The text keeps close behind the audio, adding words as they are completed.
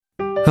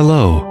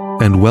Hello,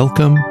 and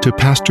welcome to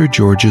Pastor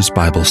George's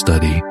Bible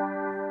Study.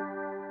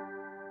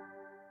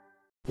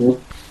 We'll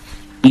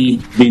be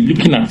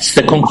looking at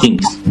 2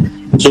 Kings.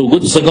 So we'll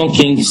go to 2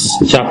 Kings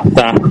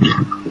chapter.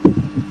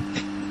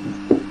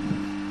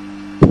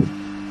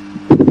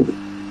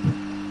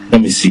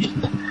 Let me see.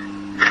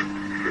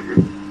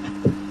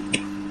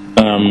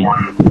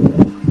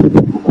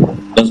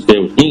 Just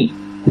bear with me.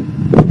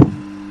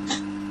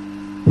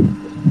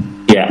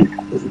 Yeah.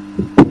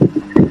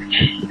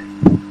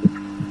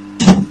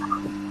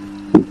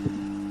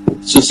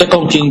 So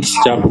 2 Kings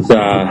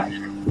chapter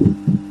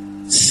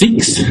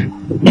 6.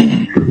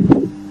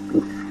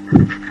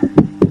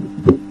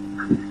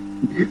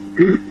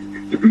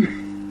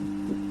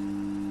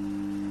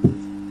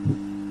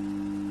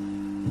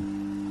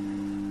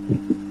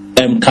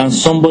 Can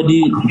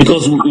somebody,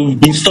 because we've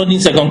been studying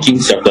 2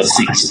 Kings chapter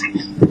 6,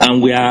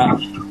 and we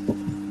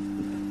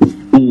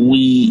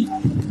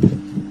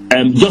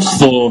just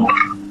for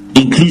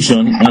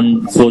inclusion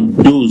and for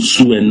those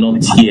who were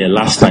not here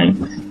last time,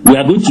 we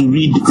are going to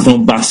read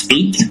from verse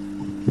 8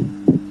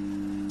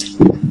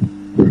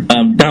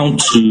 down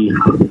to,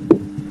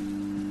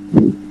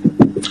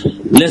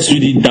 let's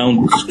read it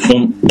down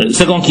from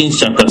 2 Kings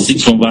chapter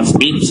 6 from verse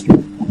 8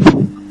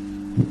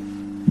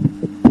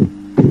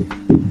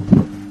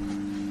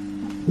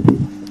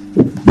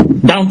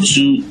 down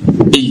to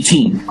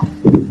 18.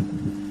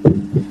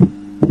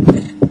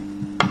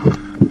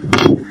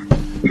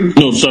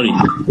 No, sorry.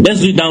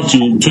 Let's read down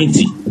to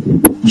 20.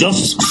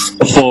 Just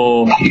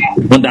for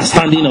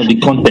understanding of the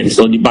context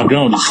or the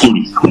background of the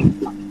story.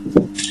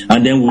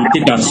 And then we'll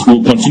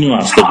continue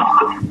our study.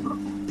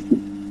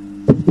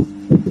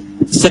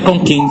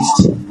 2 Kings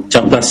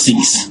chapter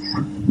 6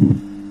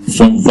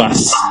 from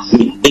verse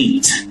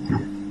 8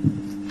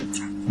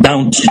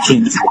 down to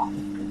 20.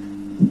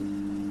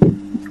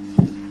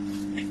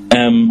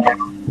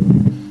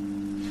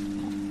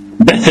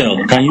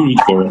 Bethel, can you read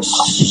for us?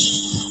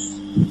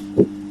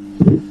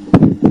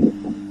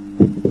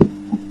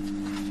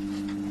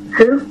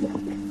 Who?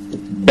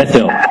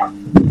 Bethel.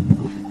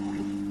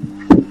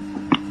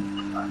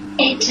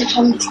 8 to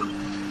 20.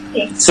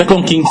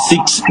 2 Kings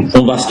 6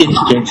 from verse 8 to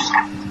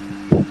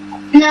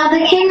 20. Now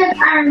the king of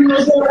Aram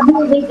was at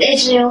war with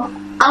Israel.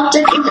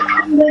 After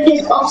consulting with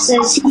his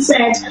officers, he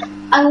said,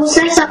 I will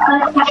set up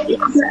my camp in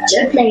such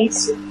a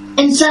place,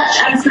 in such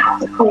and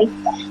such a place.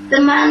 The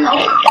man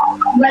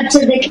went to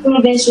the king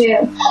of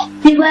Israel.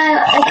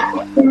 Beware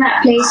in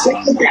that place,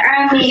 because the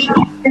army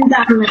and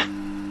Daniel.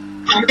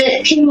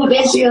 The king of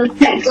Israel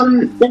checked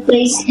on the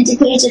place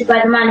indicated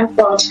by the man of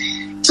God.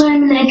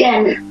 Time and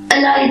again,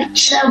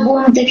 Elisha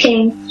warned the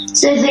king,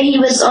 so that he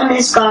was on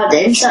his guard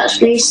in such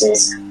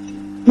places.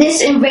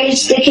 This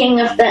enraged the king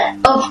of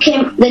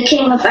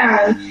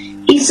Aram.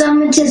 He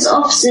summoned his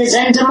officers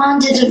and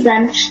demanded of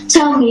them,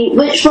 Tell me,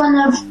 which one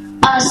of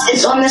us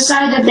is on the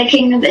side of the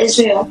king of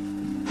Israel?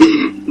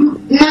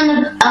 None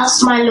of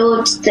us, my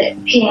lord, the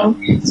king,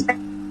 said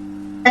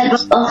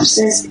the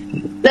officers.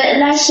 But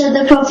Elisha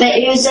the prophet,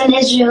 who is in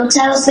Israel,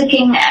 tells the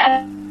king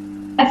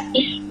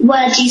every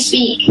word you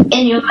speak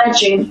in your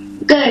bedroom.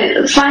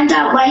 Go, find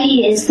out where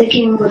he is, the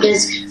king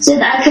orders, so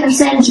that I can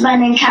send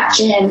men and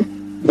capture him.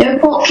 The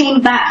report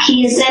came back,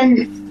 he is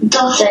in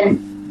Dothan.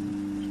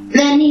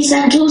 Then he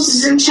sent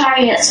horses and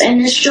chariots and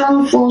a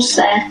strong force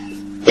there.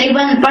 They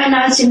went by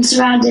night and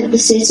surrounded the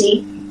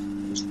city.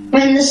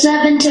 When the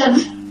servant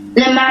of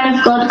the man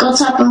of God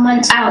got up and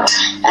went out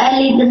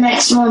early the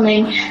next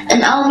morning,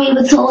 an army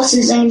with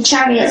horses and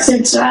chariots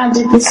had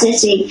surrounded the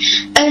city.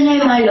 Oh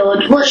no, my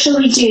lord, what shall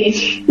we do?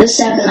 The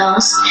servant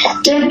asked.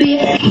 Don't be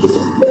afraid.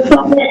 The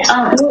prophet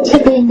answered,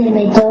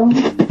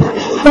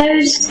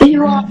 those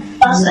who are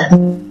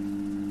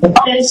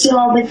those who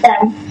are with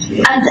them.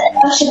 And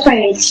Elisha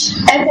prayed,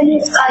 Open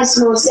his eyes,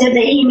 Lord, so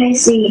that he may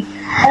see.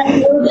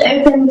 And the Lord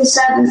opened the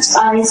servant's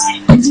eyes,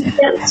 and he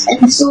looked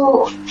and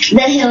saw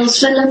the hills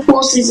full of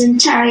horses and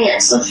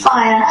chariots of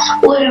fire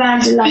all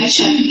around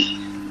Elisha.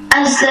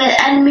 As the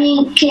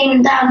enemy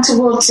came down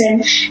towards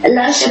him,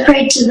 Elisha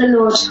prayed to the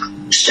Lord,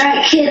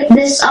 Strike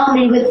this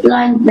army with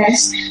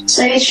blindness.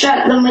 So he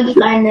struck them with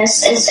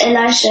blindness, as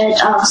Elisha had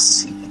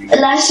asked.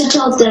 Elisha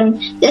told them,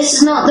 This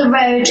is not the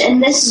road,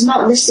 and this is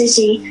not the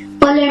city.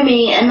 Follow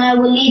me, and I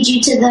will lead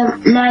you to the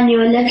man you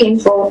are looking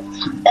for.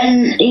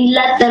 And he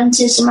led them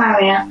to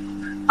Samaria.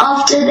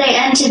 After they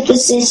entered the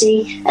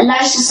city,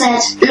 Elisha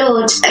said,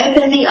 Lord,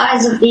 open the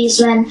eyes of these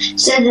men,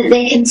 so that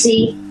they can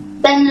see.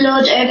 Then the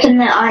Lord opened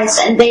their eyes,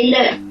 and they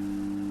looked.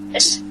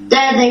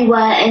 There they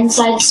were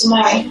inside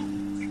Samaria.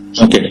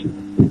 Okay.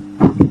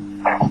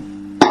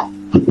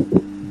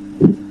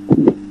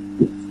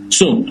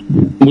 So,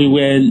 we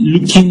were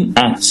looking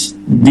at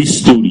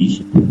this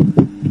story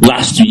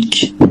last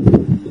week,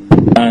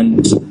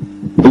 and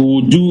we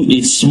will do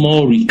a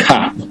small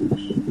recap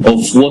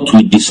of what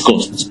we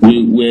discussed.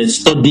 We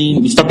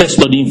started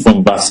studying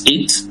from verse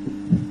 8,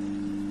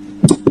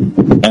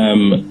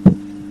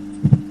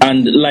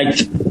 and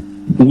like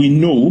we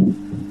know,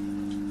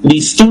 the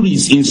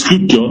stories in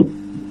scripture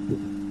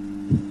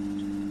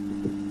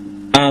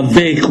are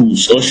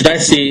vehicles, or should I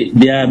say,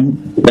 they are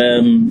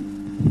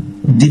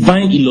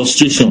divine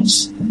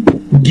illustrations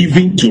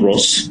given to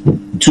us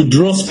to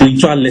draw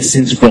spiritual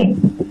lessons from.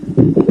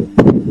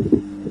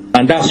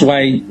 And that's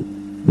why,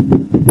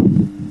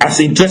 as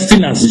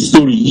interesting as the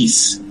story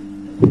is,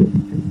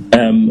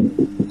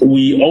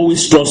 we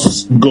always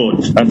trust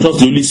God and trust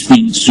the Holy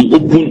Spirit to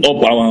open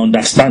up our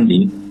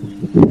understanding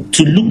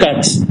to look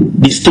at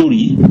the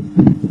story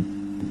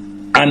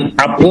and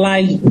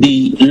apply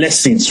the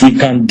lessons we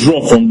can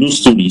draw from those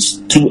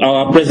stories to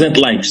our present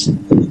lives,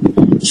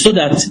 so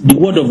that the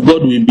Word of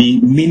God will be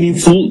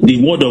meaningful,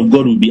 the Word of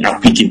God will be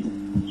applicable,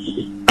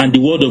 and the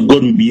Word of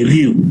God will be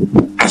real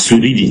as we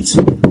read it.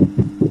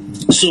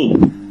 So,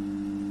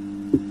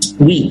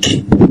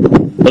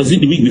 was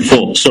it the week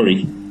before?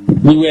 Sorry.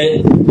 We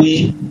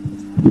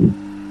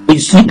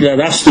looked at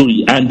that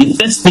story, and the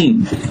first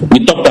thing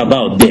we talked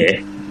about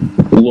there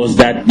was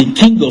that the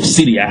king of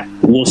Syria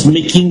was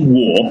making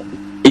war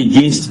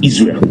against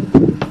Israel.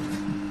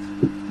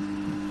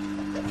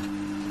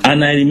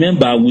 And I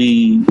remember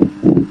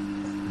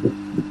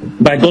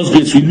by God's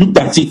grace, we looked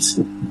at it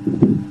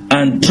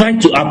and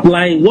tried to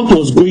apply what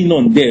was going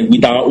on there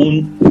with our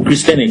own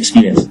Christian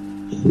experience.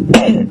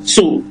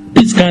 So,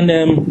 please can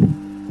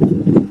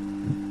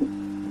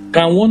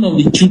one of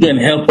the children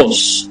help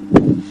us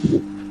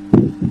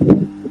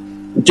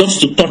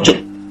just to touch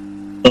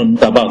on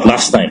about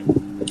last time?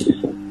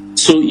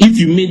 So if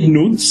you made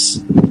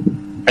notes,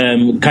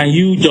 can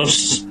you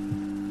just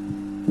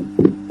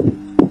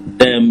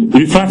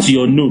refer to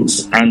your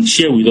notes and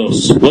share with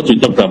us what we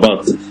talked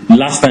about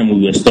last time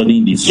we were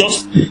studying this?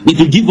 Just, it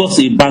will give us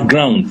a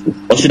background,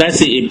 or should I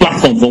say a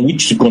platform from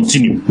which to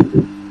continue.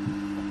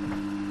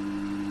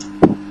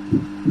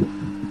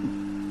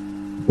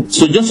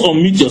 So just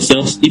unmute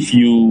yourselves if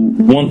you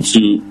want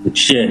to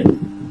share,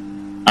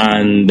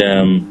 and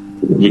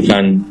we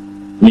can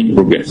make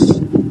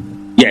progress.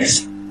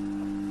 Yes.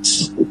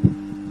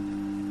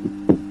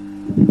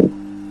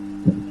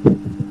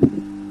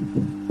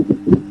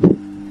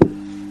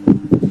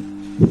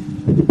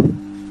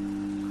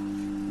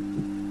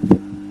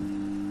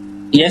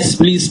 Yes,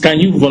 please. Can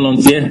you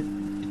volunteer,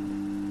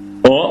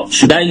 or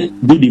should I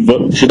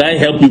should I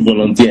help you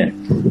volunteer?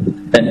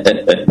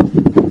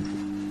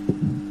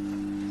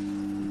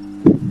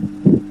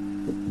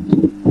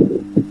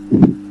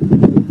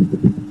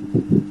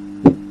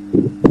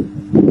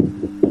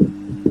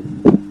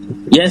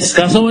 Yes,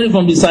 can somebody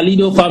from the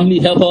Salido family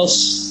help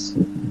us?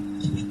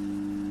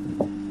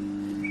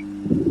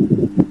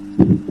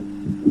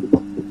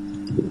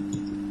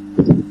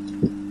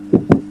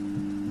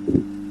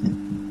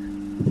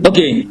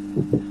 Okay,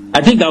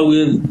 I think I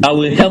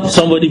will help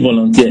somebody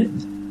volunteer.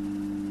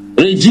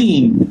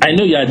 Regine, I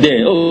know you are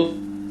there. Oh,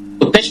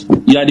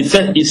 you are the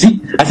first. You see,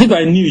 I think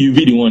I knew you'd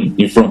be the one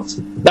in front.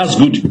 That's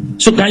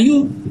good. So can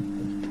you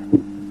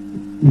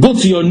go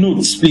to your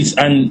notes, please,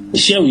 and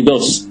share with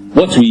us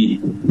what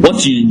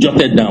you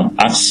jotted down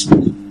as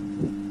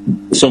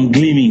some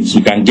gleanings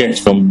we can get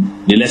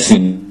from the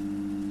lesson.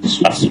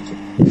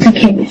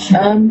 Okay.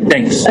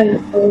 Thanks. So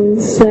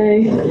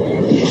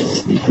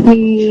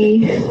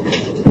we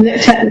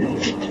looked at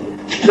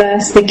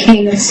verse. The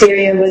king of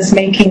Syria was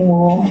making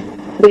war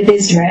with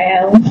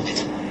Israel,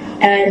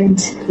 and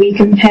we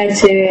compared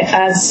to,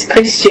 as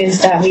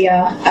Christians, that we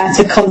are at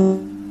a cost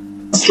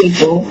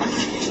people,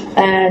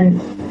 and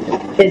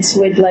it's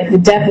with the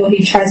devil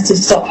who tries to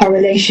stop our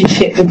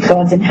relationship with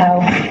God, and how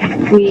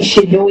we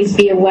should always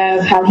be aware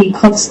of how he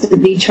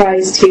constantly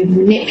tries to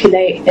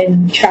manipulate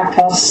and trap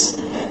us.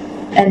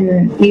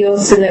 And we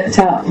also looked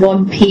at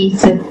 1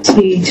 Peter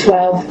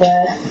 2:12,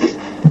 where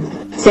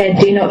it said,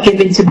 "Do not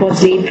give in to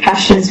bodily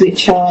passions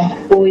which are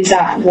always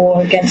at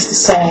war against the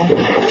soul."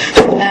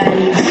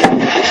 And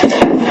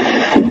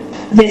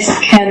this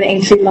can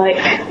include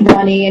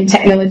money and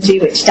technology,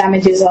 which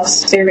damages our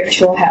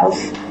spiritual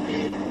health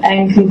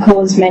and can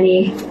cause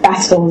many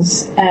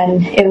battles,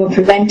 and it will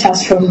prevent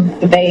us from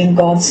obeying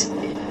God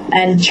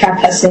and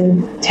trap us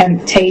in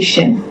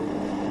temptation.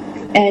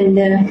 And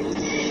the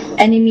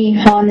enemy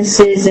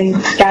harnesses and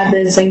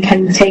gathers and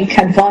can take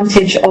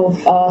advantage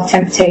of our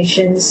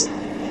temptations,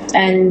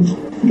 and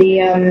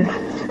the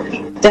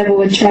devil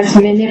would try to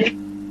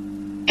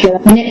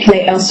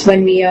manipulate us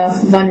when we are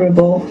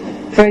vulnerable.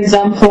 For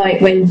example,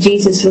 when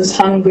Jesus was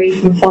hungry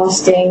from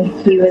fasting,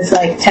 he was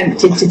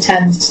tempted to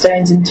turn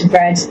stones into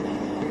bread.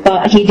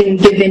 But he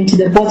didn't give in to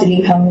the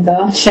bodily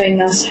hunger,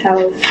 showing us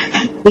how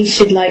we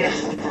should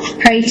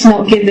pray to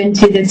not give in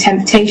to the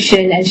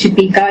temptation and should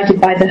be guided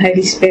by the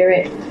Holy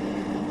Spirit,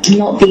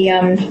 not the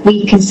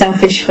weak and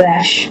selfish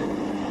flesh.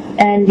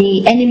 And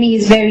the enemy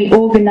is very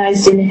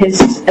organized in his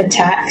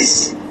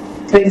attacks.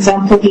 For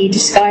example, he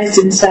disguised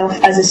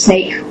himself as a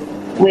snake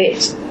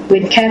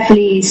with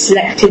carefully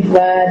selected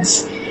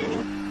words,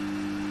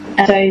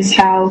 and shows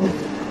how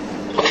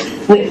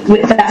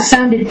that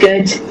sounded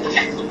good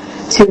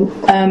to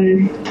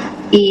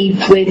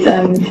Eve with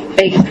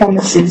fake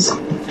promises.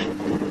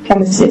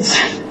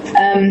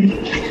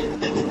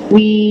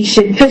 we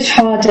should push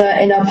harder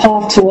in our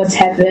path towards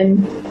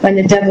heaven when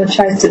the devil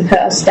tries to put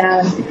us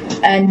down,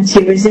 and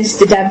to resist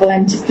the devil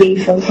and to flee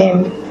from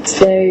him,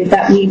 so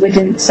that we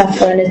wouldn't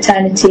suffer an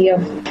eternity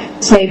of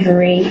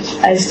slavery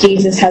as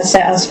Jesus has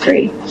set us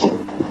free.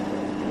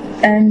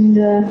 And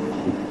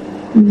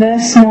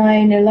verse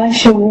 9,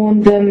 Elisha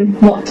warned them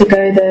not to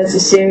go there as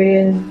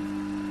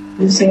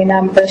Assyrians in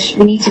ambush.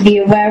 We need to be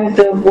aware of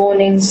the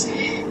warnings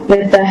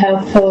with the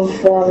help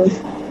of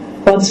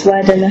God's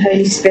word and the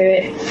Holy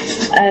Spirit,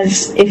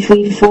 as if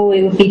we fall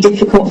it would be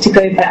difficult to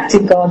go back to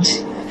God.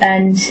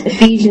 And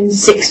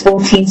Ephesians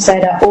 6:14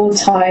 said, at all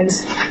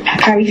times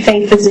carry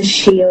faith as a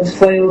shield,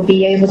 for you will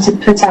be able to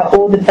put out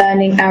all the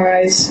burning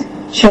arrows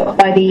shot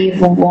by the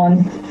evil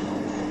one,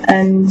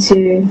 and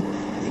to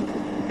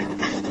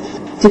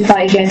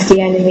fight against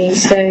the enemy.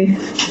 So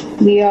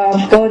we are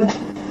God,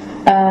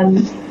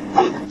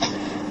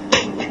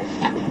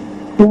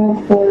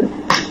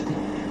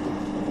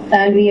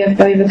 and we have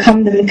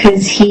overcome them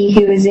because he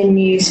who is in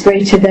you is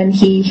greater than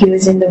he who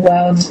is in the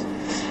world.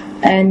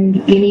 And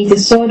you need the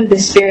sword of the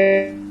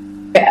Spirit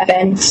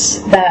events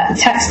that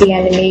attacks the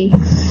enemy,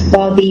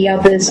 while the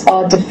others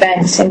are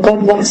defense. And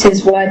God wants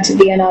his word to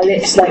be on our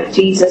lips like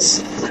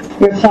Jesus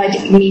replied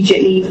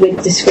immediately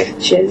with the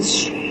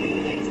scriptures.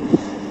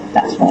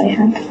 That's what I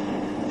have.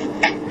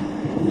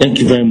 Thank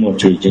you very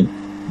much, Regine.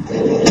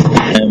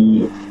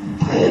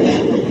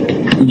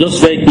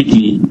 Just very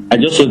quickly, I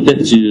just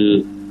wanted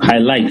to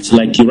highlight,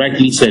 like you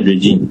rightly said,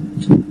 Regine,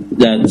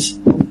 that,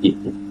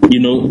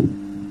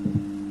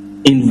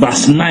 in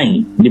verse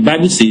 9, the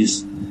Bible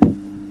says,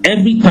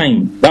 every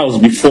time, that was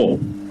before,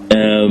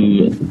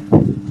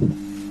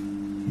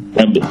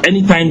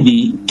 anytime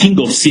the king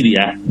of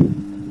Syria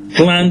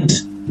planned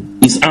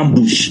his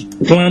ambush,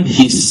 planned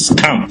his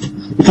camp,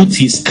 put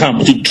his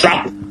camp to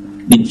trap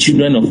the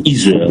children of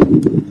Israel,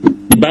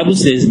 the Bible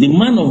says the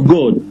man of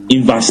God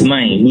in verse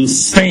 9 will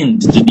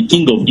send to the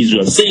king of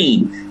Israel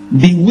saying,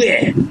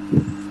 beware,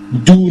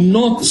 do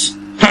not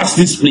pass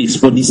this place,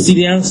 for the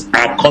Syrians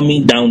are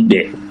coming down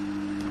there.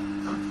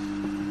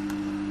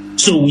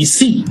 So we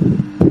see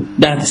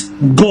that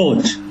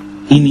God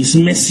in his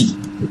mercy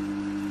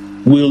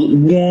will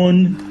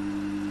warn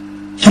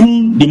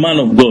through the man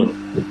of God,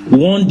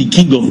 warn the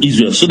king of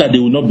Israel so that they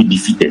will not be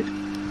defeated.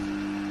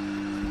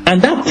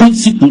 And that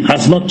principle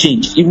has not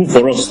changed even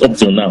for us up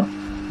till now.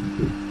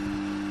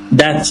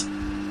 That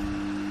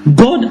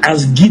God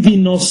has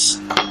given us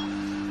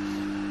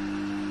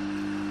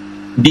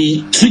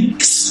the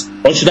tricks,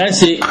 or should I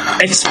say,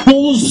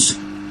 exposed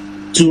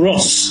to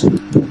us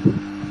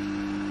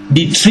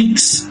the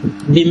tricks,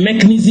 the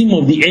mechanism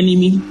of the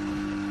enemy,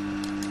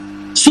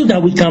 so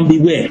that we can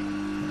beware.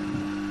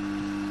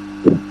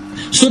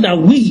 So that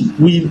we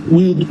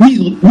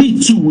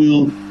too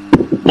will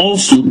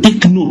also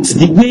take note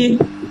the way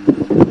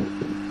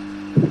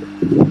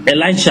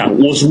Elisha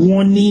was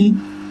warning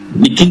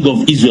the king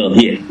of Israel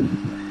here.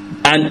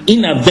 And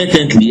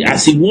inadvertently,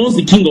 as he warns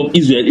the king of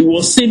Israel, he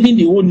was saving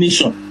the whole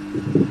nation.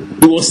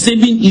 He was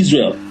saving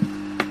Israel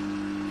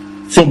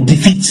from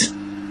defeat.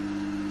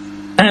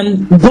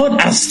 And God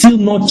has still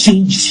not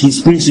changed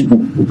his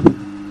principle.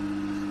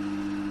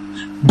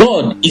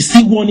 God is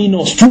still warning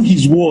us through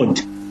his word.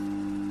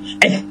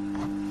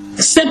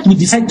 Except we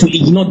decide to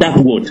ignore that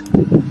word.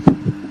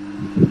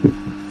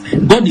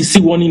 God is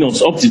still warning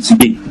us up to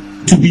today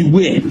to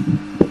beware.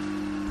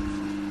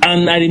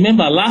 And I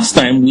remember last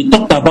time we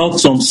talked about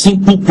some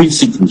simple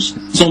principles,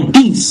 some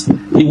things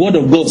the word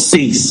of God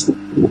says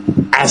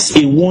as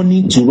a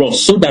warning to us,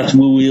 so that we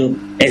will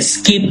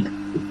escape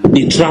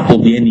the trap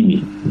of the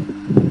enemy.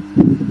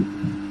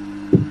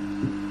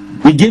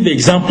 We gave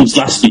examples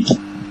last week.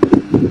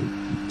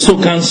 So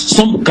can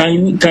some of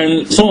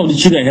the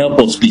children help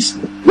us, please?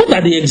 What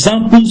are the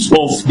examples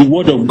of the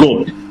word of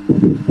God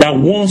that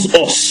warns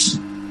us,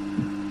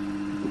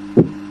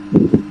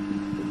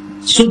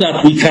 so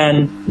that we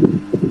can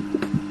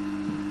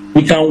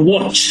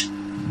watch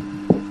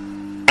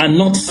and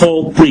not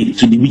fall prey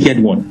to the wicked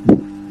one?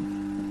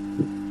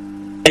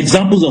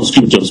 Examples of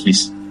scriptures,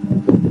 please.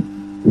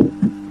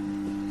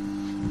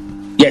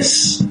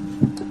 Yes.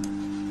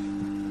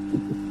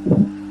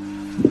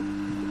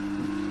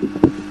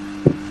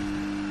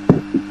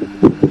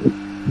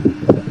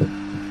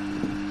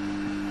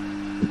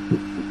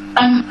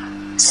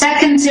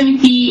 Second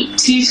Timothy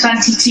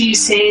 2:22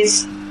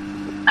 says,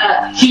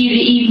 flee the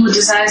evil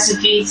desires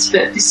of youth,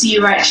 but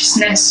pursue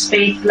righteousness,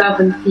 faith, love,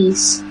 and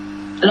peace,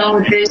 along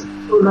with those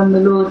who call on the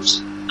Lord,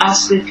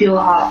 ask with pure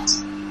heart.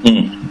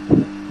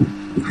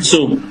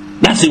 So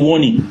that's a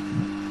warning.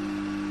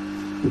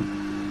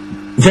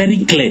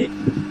 Very clear.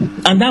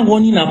 And that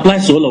warning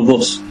applies to all of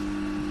us.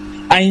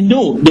 I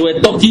know they were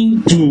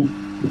talking to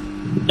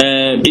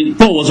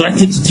Paul was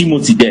writing to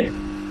Timothy there.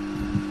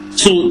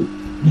 So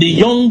the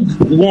young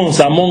ones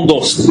among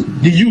us,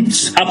 the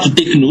youths, have to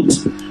take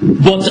note,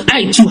 but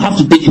I too have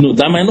to take note.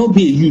 I might not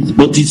be a youth,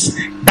 but it's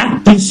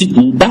that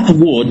principle, that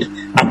word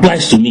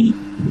applies to me.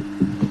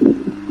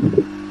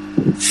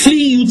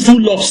 Flee youthful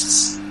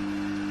lusts,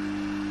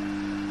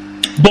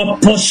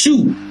 but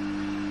pursue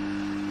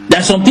There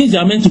are some things you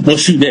are meant to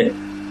pursue there.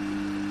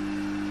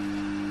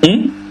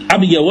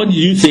 Abigail, what did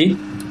you say?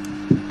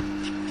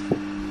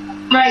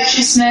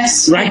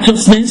 Righteousness.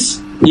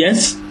 Righteousness,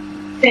 yes.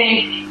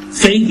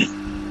 Faith.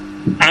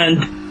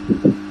 And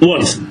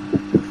what?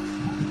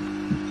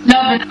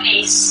 Love and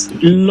peace.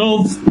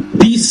 Love,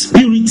 peace,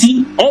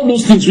 purity, all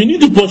those things. We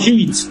need to pursue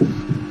it.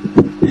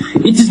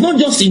 It is not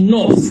just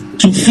enough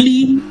to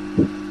flee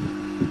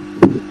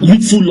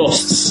youthful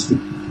lusts.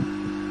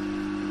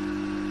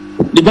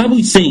 The Bible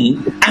is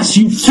saying, as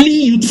you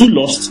flee youthful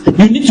lusts,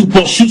 you need to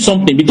pursue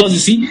something. Because you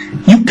see,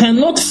 you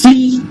cannot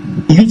flee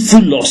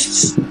youthful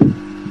lusts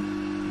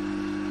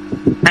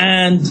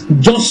and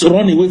just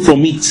run away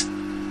from it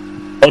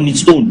on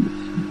its own.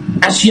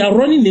 As you are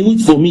running away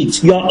from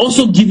it, you are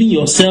also giving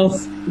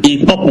yourself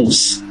a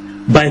purpose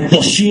by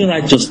pursuing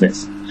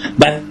righteousness,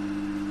 by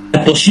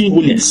pursuing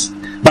holiness,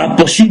 by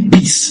pursuing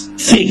peace,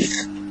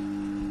 faith.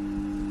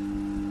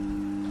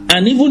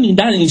 And even in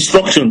that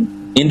instruction,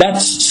 in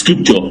that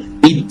scripture,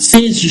 it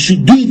says you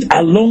should do it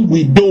along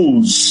with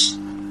those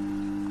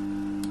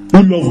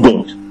who love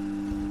God.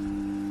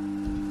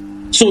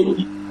 So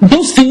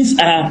those things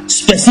are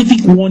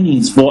specific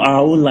warnings for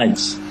our own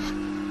lives.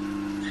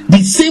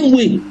 The same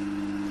way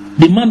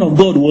the man of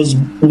God was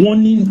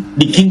warning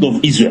the king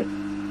of Israel.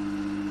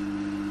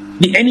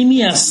 The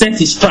enemy has set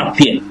his trap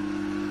here.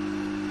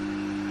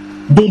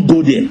 Don't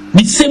go there.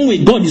 The same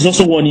way God is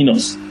also warning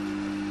us,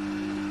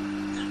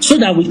 so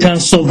that we can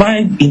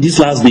survive in these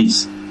last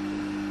days,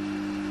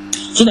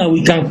 so that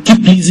we can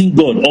keep pleasing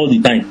God all the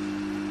time.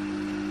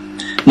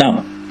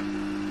 Now,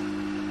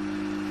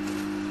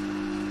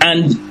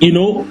 and you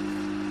know,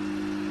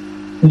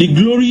 the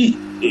glory,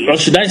 or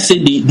should I say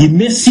the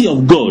mercy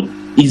of God,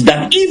 is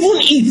that even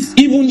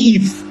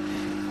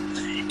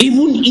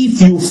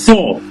if you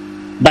fall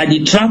by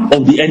the trap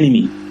of the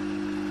enemy,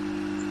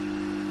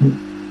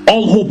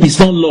 all hope is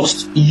not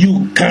lost.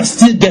 You can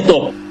still get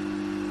up.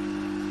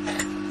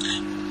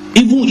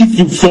 Even if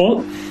you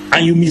fall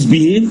and you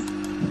misbehave,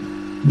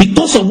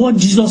 because of what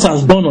Jesus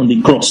has done on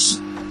the cross,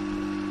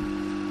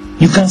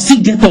 you can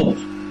still get up,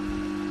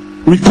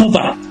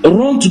 recover,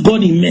 run to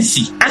God in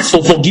mercy, ask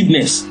for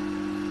forgiveness,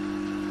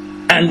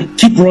 and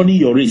keep running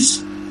your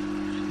race.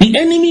 The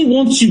enemy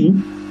wants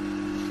you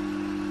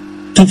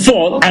to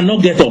fall and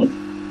not get up.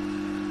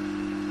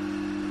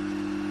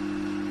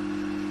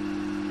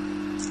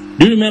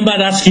 Do you remember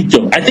that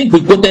scripture? I think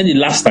we quoted it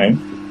last time.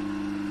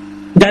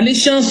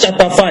 Galatians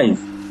chapter 5,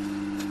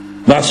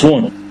 verse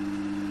 1.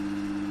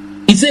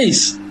 It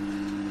says,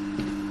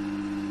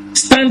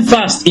 stand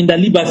fast in the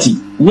liberty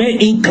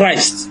wherein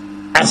Christ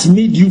has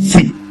made you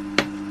free,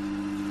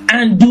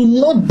 and do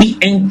not be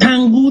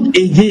entangled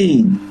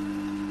again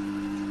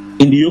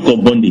in the yoke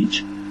of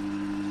bondage.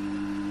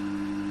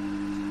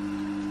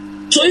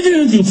 So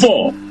even if you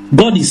fall,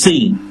 God is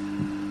saying,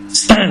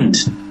 stand,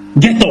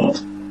 get up,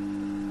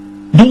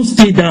 don't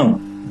stay down.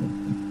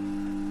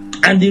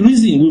 And the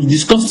reason, we've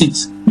discussed it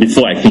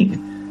before, I think,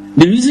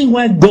 the reason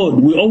why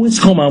God will always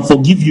come and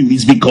forgive you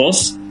is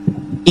because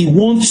He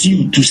wants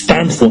you to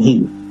stand for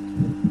Him.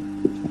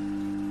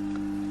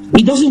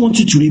 He doesn't want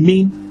you to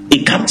remain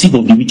a captive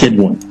of the wicked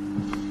one.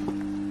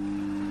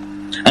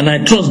 And I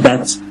trust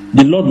that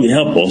the Lord will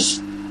help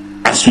us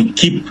as we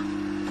keep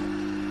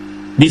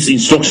these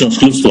instructions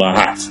close to our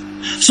hearts.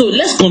 So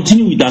let's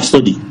continue with our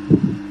study.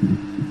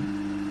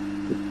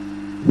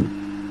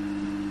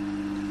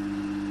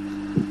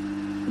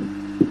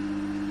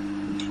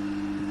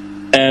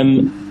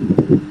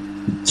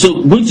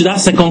 So going to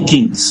that 2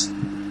 Kings.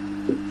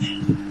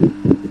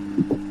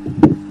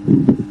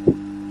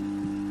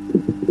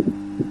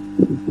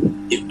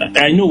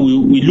 I know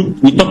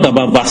we talked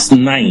about verse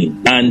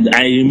 9, and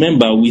I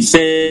remember we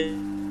said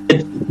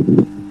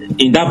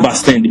in that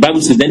verse 10, the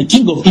Bible says, then the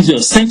king of Israel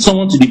sent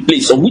someone to the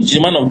place of which the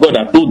man of God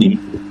had told him.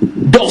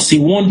 Thus he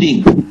warned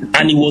him,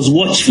 and he was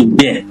watchful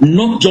there,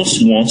 not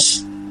just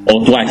once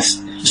or twice.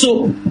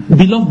 So,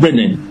 beloved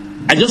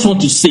brethren, I just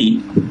want to say,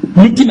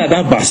 looking at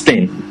that verse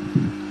 10,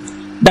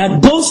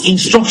 that those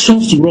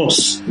instructions to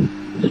us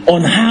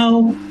on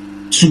how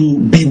to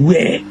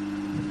beware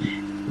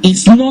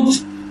is not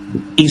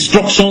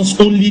instructions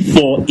only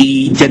for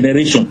a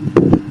generation.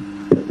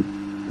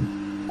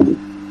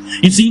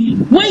 You see,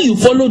 when you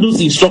follow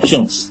those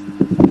instructions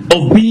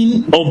of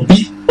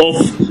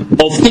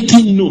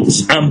taking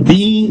notes and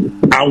being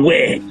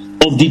aware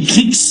of the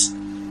tricks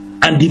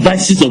and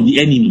devices of the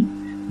enemy,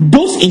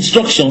 those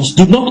instructions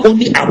do not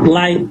only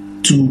apply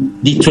to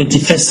the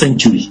 21st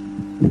century.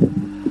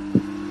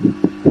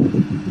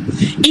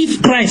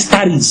 If Christ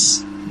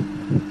tarries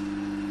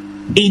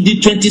in the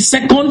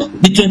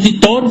 22nd, the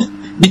 23rd,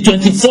 the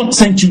 24th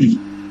century,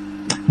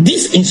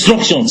 these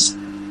instructions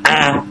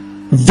are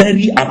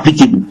very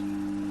applicable.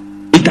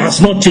 It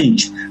has not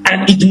changed,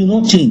 and it will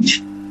not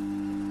change.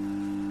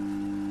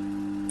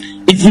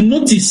 If you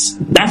notice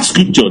that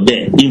scripture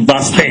there in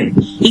verse 10,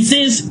 it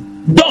says,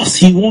 thus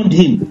he warned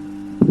him,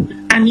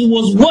 and he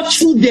was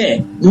watchful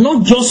there,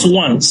 not just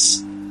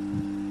once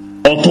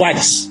or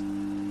twice.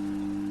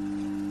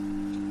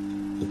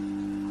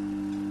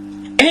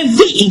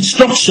 Every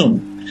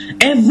instruction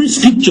Every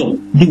scripture,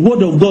 the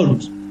word of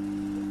God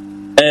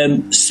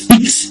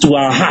speaks to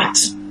our heart.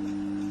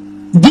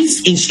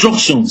 These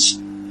instructions,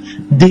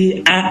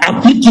 they are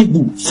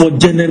applicable for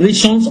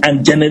generations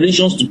and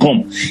generations to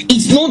come.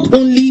 It's not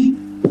only,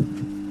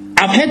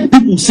 I've heard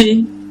people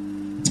say,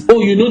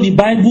 oh, you know, the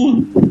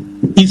Bible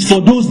is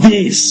for those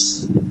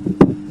days.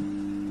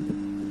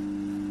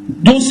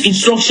 Those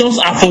instructions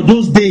are for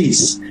those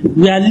days.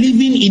 We are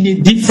living in a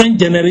different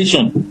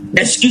generation.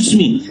 Excuse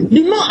me.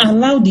 Do not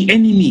allow the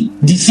enemy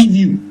deceive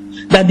you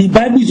that the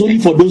Bible is only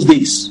for those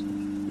days.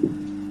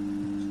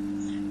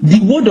 The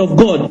word of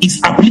God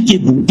is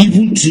applicable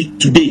even to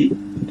today.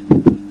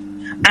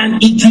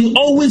 And it will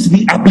always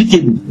be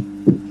applicable.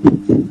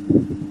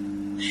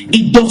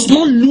 It does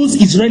not lose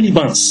its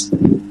relevance.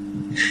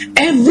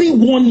 Every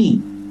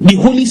warning the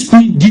Holy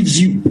Spirit gives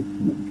you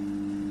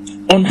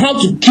on how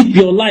to keep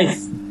your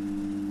life,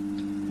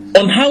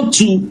 on how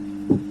to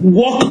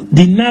walk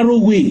the narrow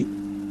way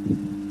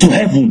to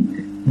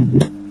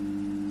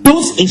heaven,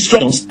 those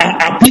instructions are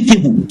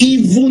applicable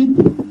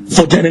even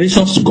for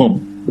generations to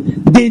come.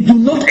 They do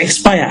not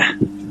expire.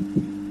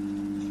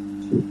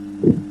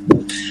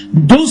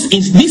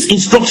 These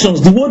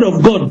instructions, the word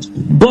of God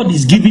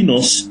is giving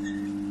us,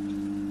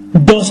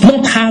 does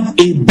not have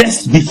a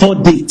best before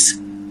date.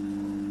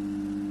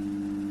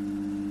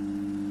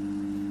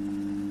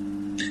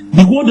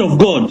 The word of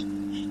God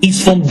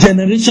is from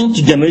generation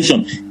to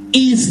generation.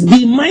 Is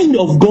the mind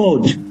of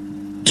God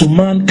to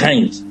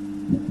mankind.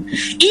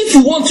 If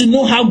you want to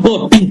know how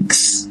God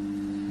thinks,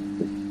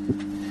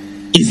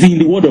 it's in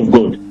the word of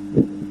God.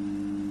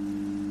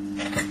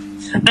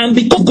 And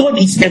because God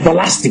is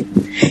everlasting,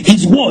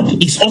 his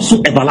word is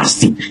also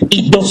everlasting.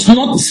 It does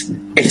not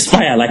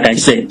expire, like I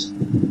said.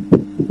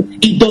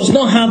 It does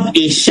not have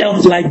a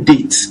shelf life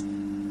date.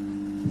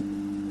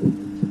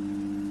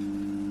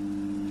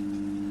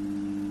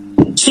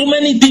 So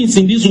many things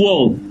in this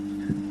world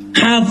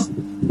have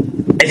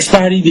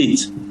expiry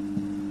date.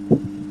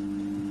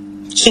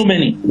 So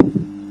many.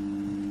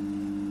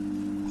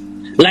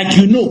 Like,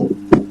 you know,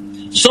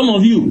 some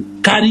of you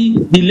carry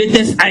the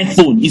latest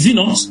iPhone, is it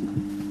not?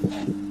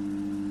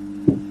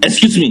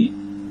 Excuse me.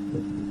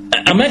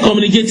 Am I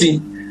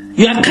communicating?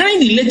 You are carrying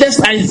the latest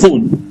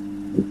iPhone.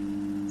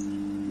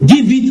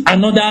 Give it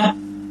another.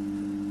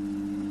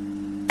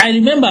 I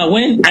remember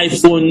when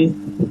iPhone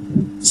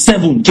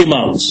 7 came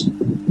out.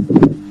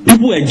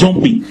 People were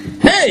jumping.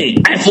 Hey,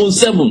 iPhone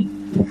 7.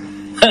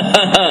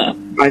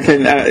 I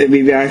think it'd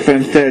be the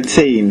iPhone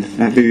 13.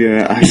 That'd be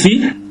the You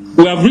see,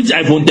 we have reached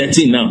iPhone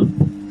 13 now.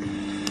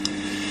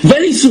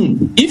 Very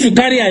soon, if you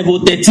carry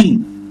iPhone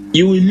 13,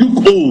 you will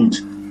look old.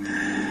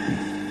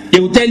 They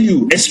will tell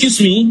you, excuse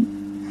me,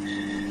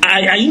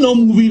 are you not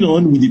moving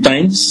on with the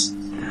times?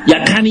 You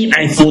are carrying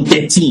iPhone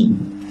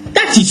 13.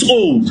 That is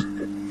old.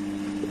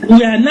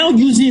 We are now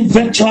using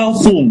virtual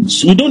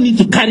phones. We don't need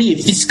to carry a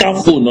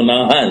physical phone on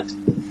our hand.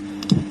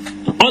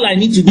 All I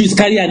need to do is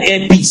carry an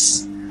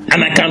earpiece,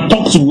 and I can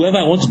talk to whoever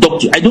I want to talk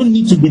to. I don't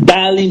need to be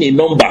dialing a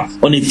number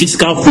on a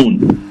physical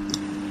phone.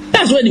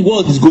 That's where the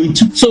world is going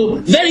to. So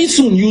very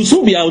soon you will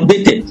soon be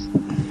outdated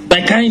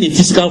by carrying a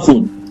physical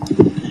phone.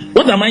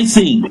 What am I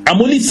saying?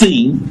 I'm only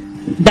saying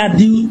that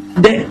the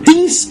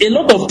things, a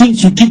lot of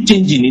things will keep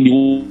changing in the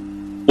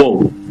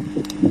world.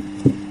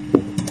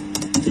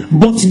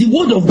 But the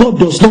word of God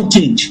does not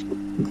change.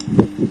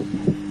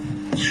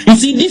 You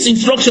see, these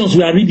instructions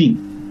we are reading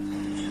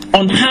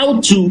on how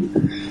to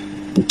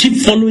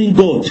keep following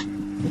God,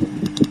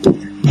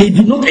 they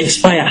do not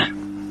expire.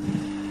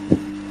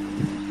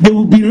 They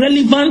will be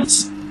relevant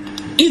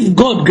if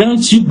God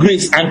grants you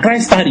grace and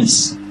Christ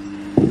tarries.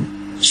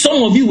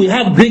 Some of you will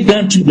have great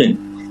grandchildren.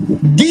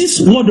 This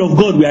word of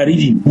God we are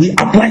reading will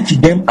apply to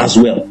them as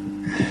well.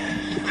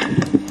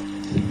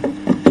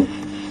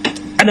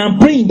 And I'm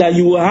praying that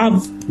you will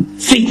have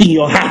faith in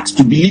your heart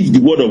to believe the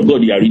word of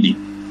God you are reading.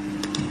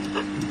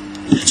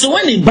 So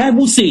when the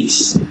Bible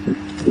says,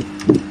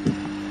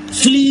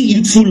 flee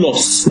youthful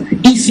lusts,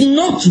 it's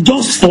not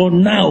just for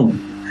now.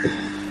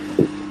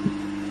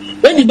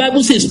 When the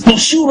Bible says,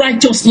 pursue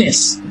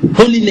righteousness,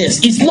 holiness,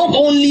 it's not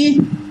only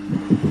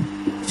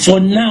for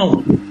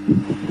now.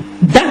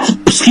 That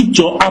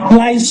scripture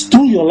applies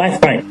through your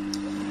lifetime.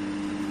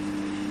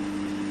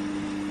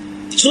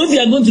 So if you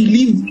are going to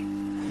live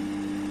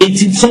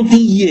 18-something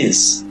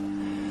years,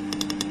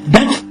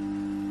 that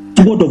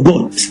word of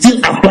God still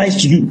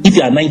applies to you if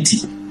you are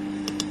 90.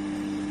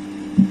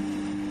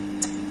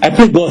 I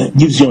pray God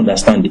gives you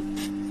understanding.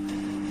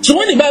 So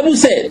when the Bible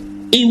said,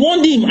 he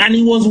warned him and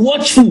he was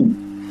watchful.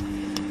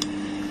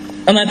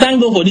 And I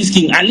thank God for this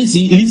king. At least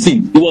he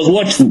listened. He was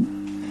watchful.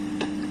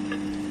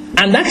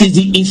 And that is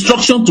the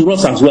instruction to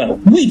us as well.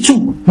 We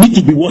too need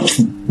to be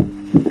watchful.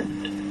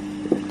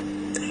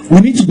 We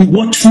need to be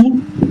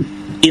watchful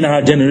in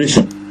our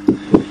generation.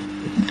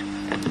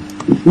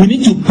 We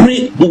need to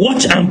pray,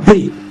 watch and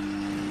pray,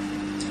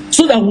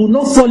 so that we will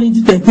not fall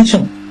into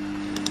temptation.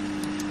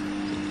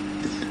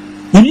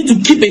 You need to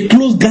keep a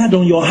close guard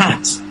on your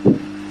heart,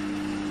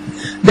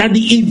 that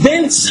the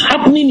events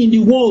happening in the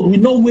world will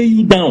not weigh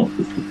you down,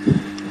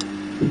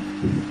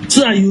 so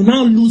so that you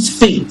now lose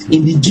faith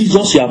in the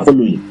Jesus you are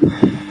following.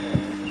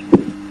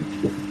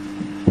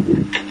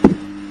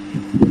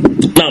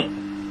 Now,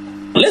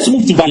 let's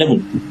move to verse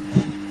 11.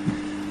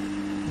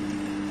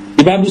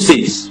 The Bible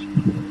says,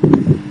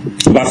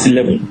 verse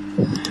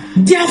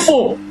 11,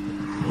 therefore,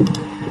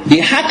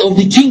 the heart of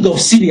the king of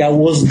Syria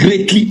was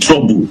greatly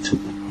troubled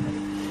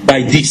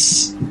by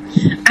this.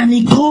 And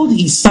he called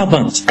his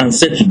servants and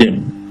said to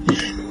them,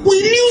 will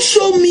you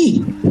show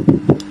me,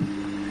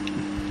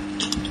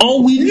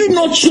 or will you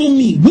not show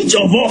me which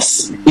of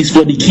us is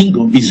for the king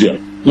of Israel?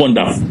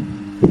 Wonderful.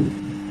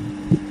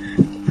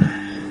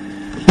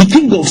 The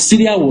king of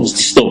Syria was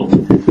disturbed.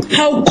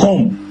 How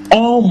come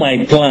all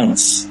my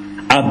plans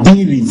are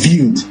being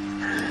revealed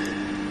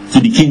to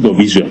the king of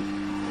Israel?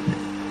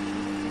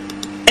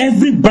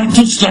 Every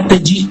battle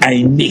strategy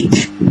I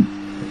make,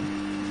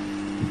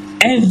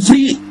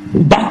 every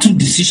battle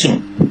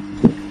decision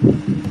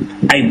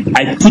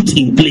I put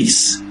in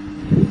place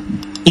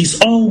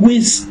is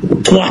always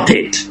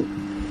thwarted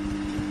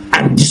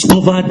and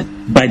discovered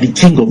by the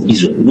king of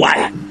Israel.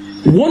 Why?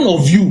 One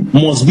of you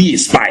must be a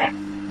spy.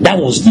 That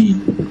was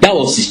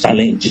his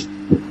challenge.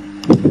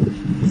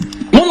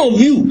 One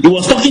of you, he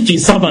was talking to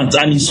his servants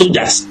and his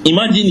soldiers.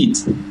 Imagine it.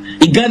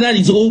 He gathered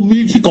his own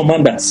military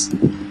commanders,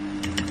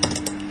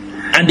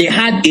 and they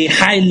had a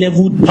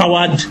high-level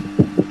powered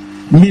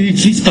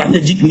military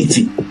strategic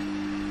meeting.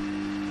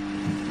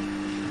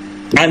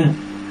 And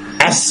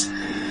as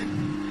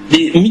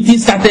the meeting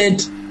started,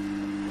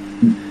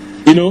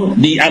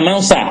 the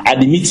announcer at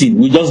the meeting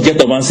will just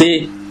get up and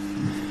say,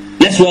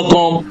 let's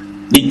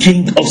welcome the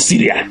king of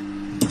Syria.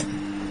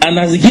 And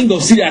as the king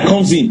of Syria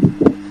comes in,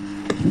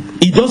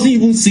 he doesn't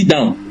even sit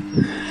down.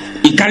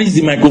 He carries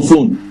the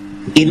microphone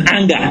in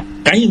anger.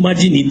 Can you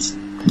imagine it?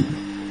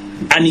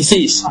 And he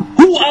says,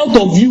 who out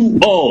of you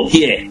all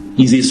here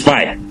is a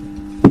spy?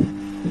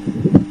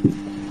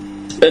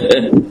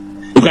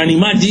 You can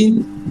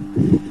imagine,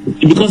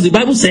 because the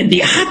Bible said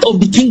the heart of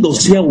the king of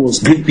Syria was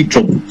greatly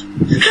troubled.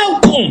 How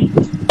come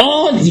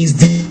all his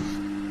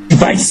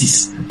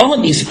devices,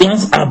 all his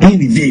plans are being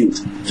revealed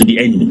to the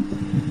enemy?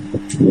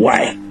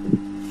 Why?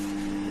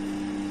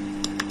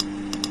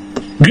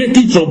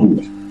 Greatly troubled.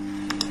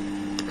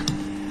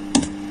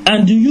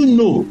 And do you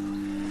know,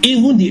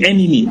 even the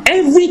enemy,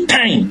 every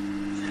time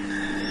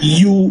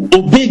you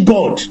obey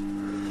God,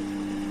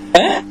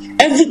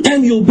 every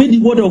time you obey the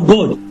word of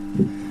God,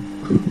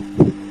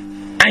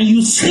 and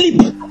you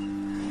slip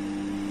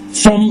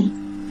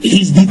from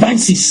his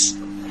devices,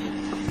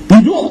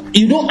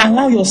 you don't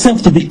allow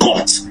yourself to be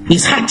caught.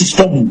 His heart is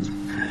troubled.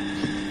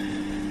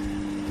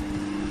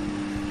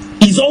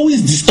 He's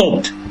always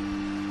disturbed.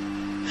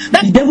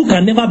 That the devil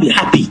can never be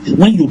happy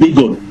when you obey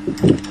God.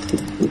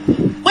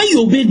 When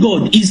you obey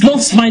God, he's not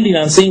smiling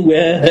and saying,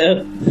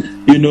 well,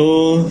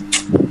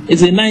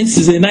 it's a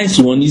nice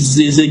one.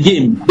 It's a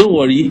game. Don't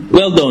worry.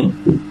 Well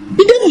done.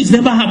 The devil is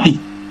never happy.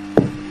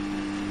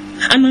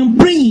 And I'm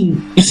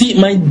praying. You see,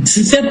 my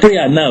sincere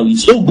prayer now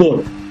is, oh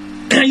God,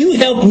 can you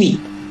help me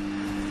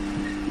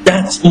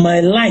that my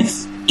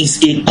life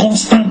is a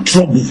constant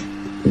trouble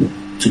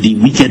to the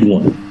wicked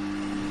one?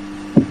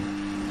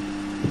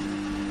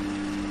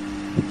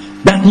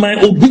 That my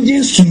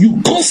obedience to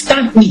you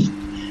constantly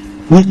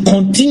will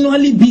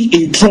continually be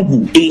a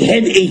trouble, a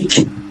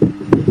headache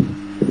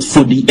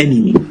for the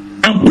enemy.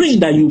 I'm praying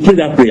that you pray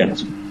that prayer.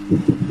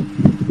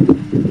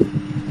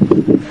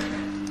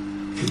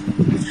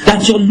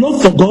 That your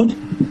love for God,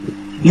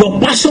 your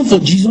passion for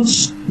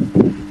Jesus,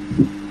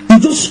 you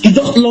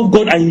just love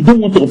God and you don't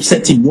want to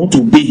upset him, you want to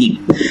obey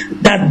him.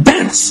 That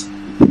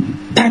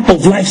type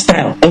of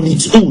lifestyle on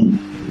its own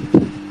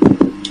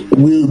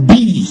will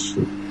be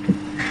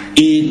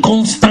a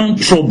constant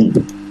trouble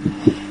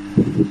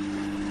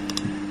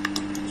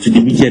to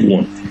the wicked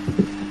one.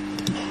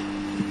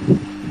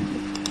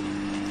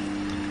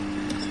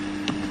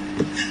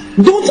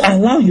 Don't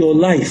allow your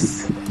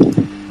life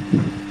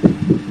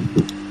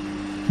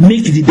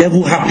make the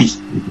devil happy.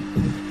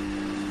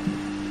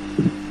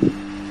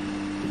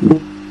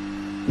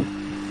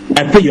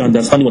 I pray you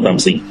understand what I'm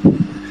saying.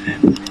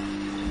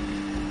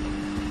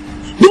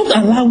 Don't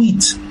allow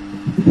it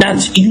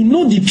that you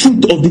know the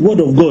truth of the word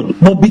of God,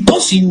 but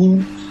because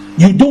you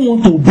don't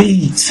want to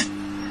obey it,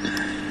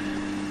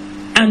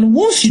 and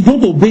once you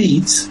don't obey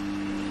it,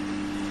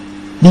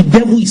 the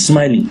devil is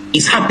smiling,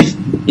 is happy.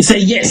 He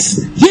said,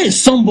 yes, here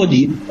is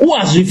somebody who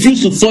has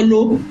refused to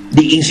follow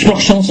the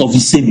instructions of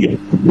his Savior,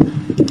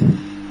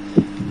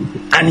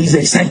 and he's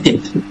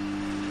excited.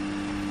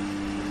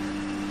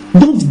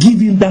 Don't give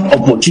him that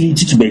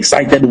opportunity to be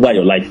excited over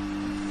your life.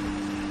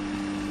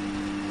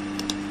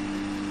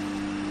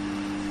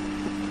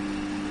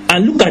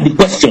 And look at the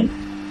question.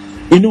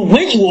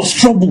 When he was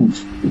troubled,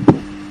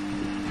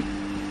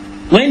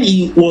 when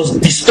he was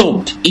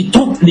disturbed, he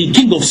thought the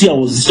king of Syria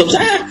was disturbed.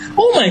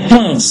 All my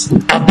plans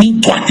are being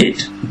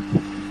thwarted.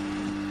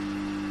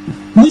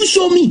 Will you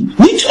show me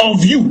which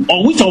of you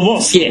or which of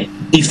us here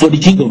is for the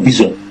king of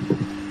Israel?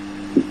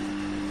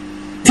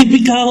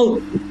 Typical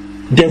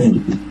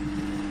devil.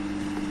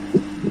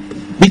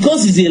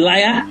 Because he's a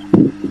liar,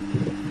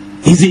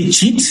 He's a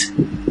cheat.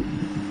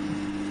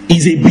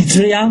 He's a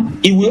betrayer.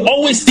 He will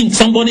always think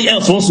somebody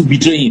else wants to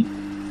betray him.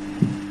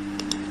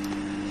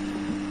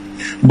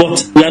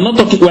 But we are not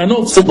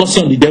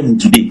focusing on the devil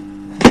today.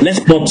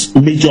 Let's not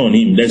major on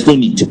him. There's no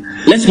need.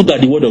 Let's look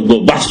at the word of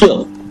God. Verse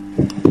 12.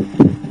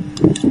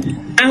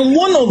 And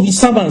one of his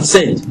servants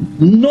said,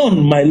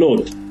 none, my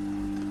lord,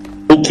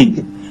 O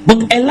king.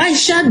 But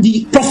Elisha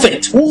the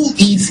prophet, who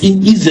is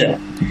in Israel,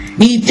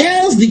 he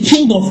tells the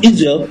king of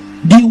Israel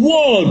the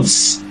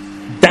words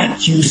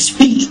that you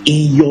speak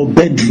in your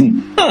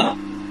bedroom.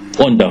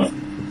 Wonderful.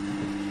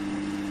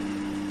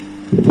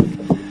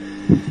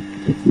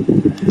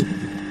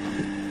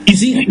 You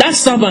see, that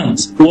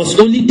servant was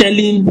only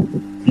telling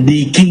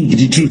the king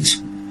the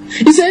truth.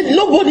 He said,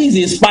 nobody is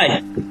a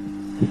spy.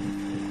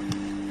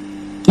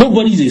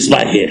 Nobody is a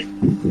spy here.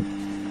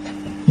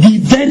 The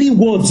very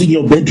words in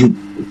your bedroom,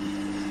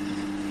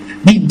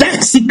 the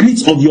dark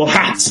secrets of your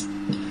heart,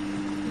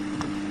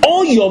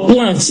 all your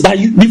plans that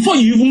you, before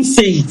you even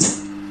say it,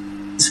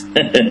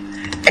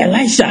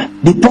 Elisha,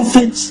 the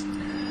prophet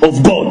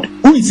of God,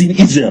 who is in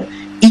Israel,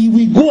 he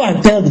will go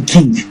and tell the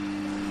king.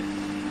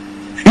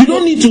 You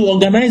don't need to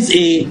organize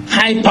a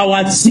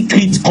high-powered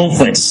secret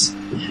conference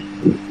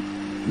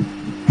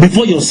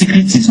before your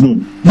secret is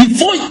known.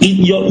 Before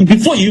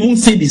you even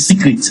say the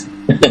secret,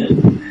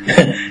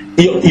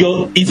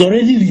 it's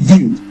already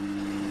revealed.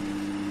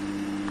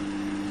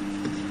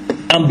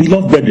 And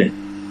beloved brethren,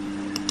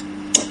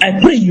 I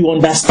pray you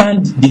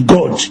understand the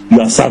God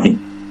you are serving.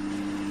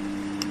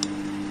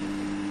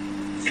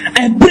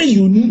 I pray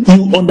you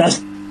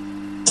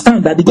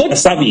understand that the God you are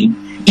serving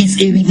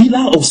is a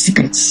revealer of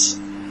secrets.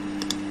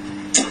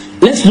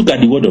 Let's look at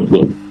the word of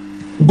God.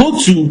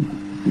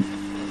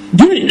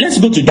 Let's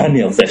go to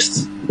Daniel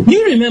first. Do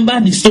you remember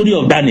the story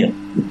of Daniel?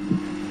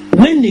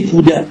 When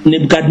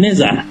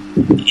Nebuchadnezzar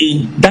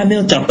in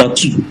Daniel chapter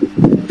 2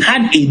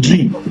 had a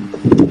dream.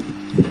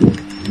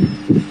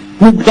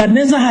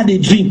 Nebuchadnezzar had a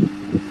dream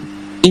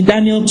in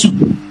Daniel 2.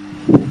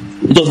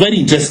 It was very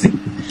interesting.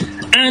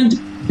 And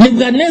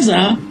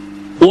Nebuchadnezzar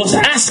was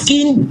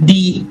asking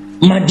the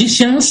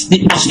magicians,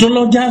 the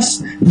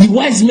astrologers, the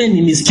wise men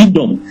in his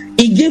kingdom.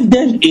 He gave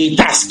them a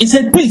task. He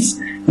said, please,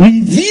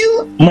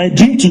 reveal my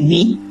dream to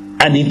me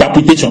and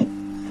interpretation.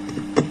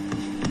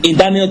 In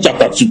Daniel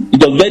chapter 2.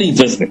 It was very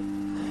interesting.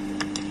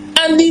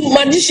 And the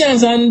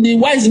magicians and the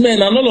wise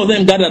men and all of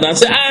them gathered and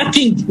said,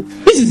 king,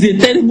 this is a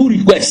terrible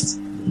request.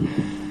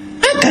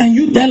 How can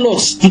you tell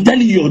us to tell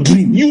you your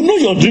dream? You know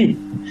your dream.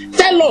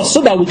 Tell us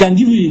so that we can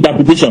give you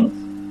interpretation.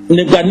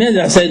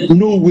 Nebuchadnezzar said,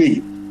 no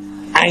way.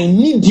 I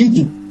need you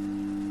to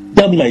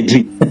tell me my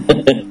dream.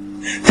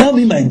 Tell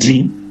me my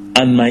dream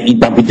and my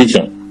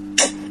interpretation.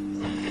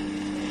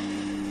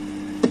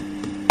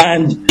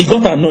 And he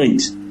got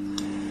annoyed.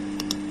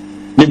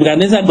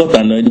 Nebuchadnezzar got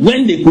annoyed.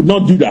 When they could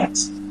not do that,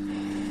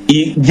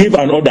 he gave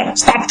an order.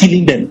 Start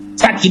killing them.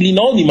 Start killing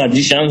all the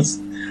magicians,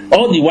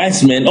 all the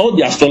wise men, all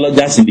the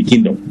astrologers in the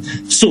kingdom.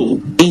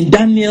 So, in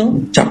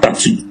Daniel chapter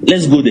 2,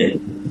 let's go there.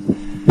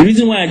 The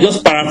reason why I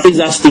just paraphrase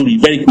that story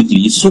very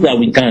quickly is so that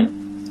we can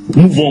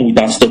move on with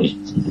our story.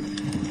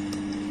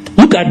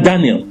 Look at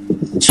Daniel.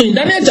 So in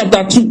Daniel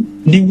chapter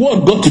 2, the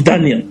word got to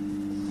Daniel.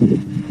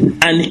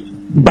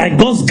 And by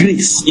God's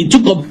grace, he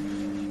took up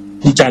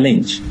the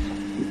challenge.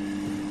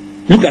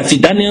 Look at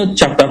it, Daniel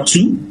chapter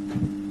 2.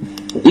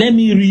 Let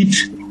me read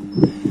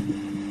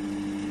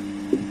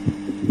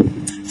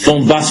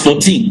from verse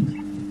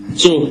 14.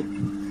 So,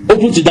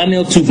 open to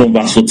Daniel 2 from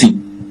verse 14.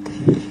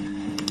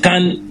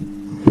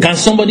 Can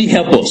somebody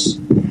help us?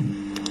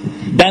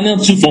 Daniel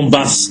 2 from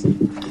verse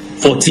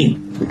 14.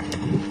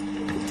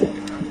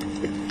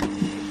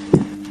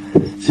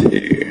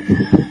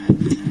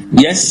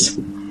 Yes?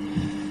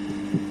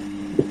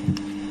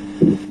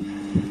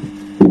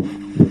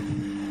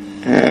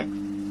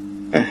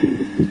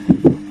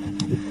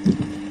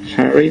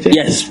 Shall I read it?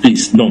 Yes,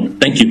 please. No,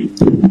 thank you.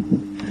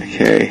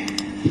 Okay.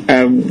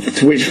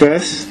 To which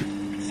verse?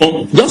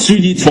 Just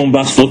read it from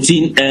verse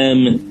 14.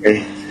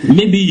 Okay.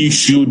 Maybe you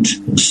should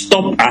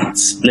stop at,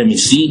 let me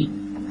see.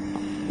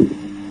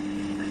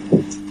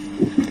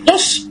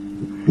 Just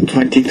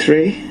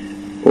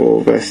 23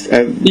 or verse.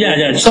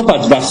 Stop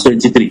at verse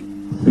 23.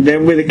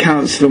 Then with the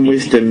counsel and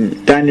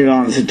wisdom, Daniel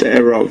answered to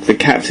Arioch, the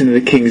captain of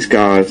the king's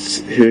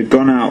guards, who had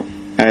gone out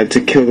to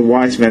kill the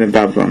wise men of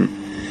Babylon.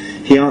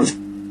 He answered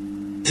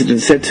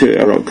and said to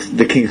Arioch,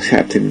 the king's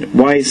captain,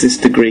 why is this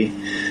decree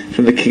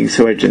from the king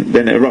so urgent?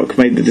 Then Arioch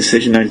made the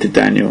decision known to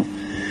Daniel.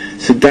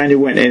 So Daniel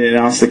went in and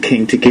asked the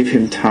king to give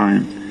him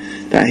time,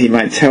 that he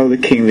might tell the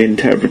king the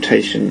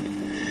interpretation.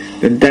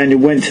 Then Daniel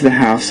went to the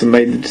house and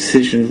made the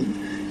decision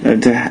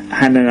to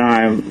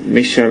Hananiah,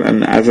 Mishael,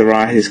 and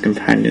Azariah his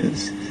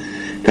companions,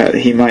 that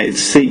he might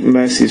seek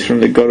mercies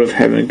from the God of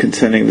heaven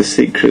concerning the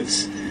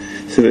secrets,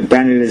 so that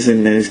Daniel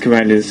and his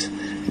companions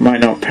might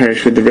not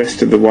perish with the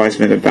rest of the wise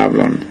men of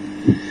Babylon.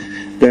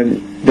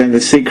 Then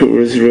the secret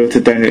was revealed to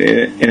Daniel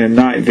in a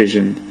night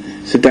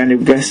vision. So Daniel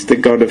blessed the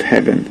God of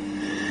heaven.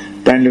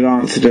 Daniel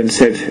answered and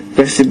said,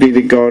 blessed be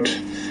the God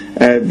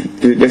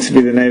Blessed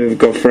be the name of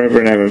God forever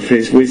and ever, for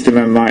his wisdom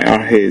and might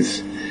are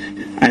his.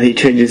 And he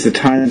changes the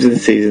times and the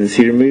seasons.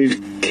 He removes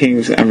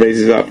kings and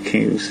raises up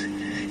kings.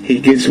 He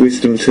gives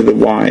wisdom to the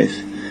wise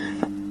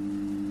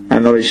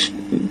and knowledge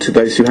to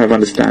those who have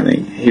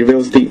understanding. He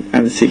reveals deep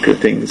and secret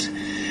things.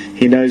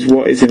 He knows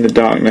what is in the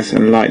darkness,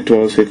 and light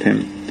dwells with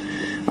him.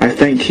 I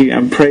thank you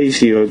and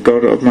praise you, O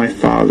God of my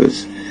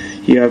fathers.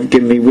 You have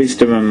given me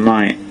wisdom and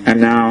might,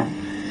 and have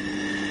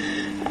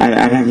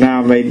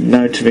now made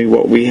known to me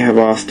what we have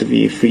asked of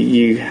you, for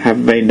you have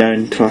made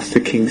known to us the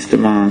king's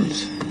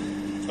demands.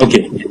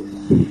 Okay.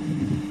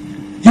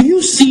 Do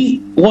you see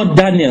what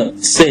Daniel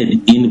said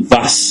in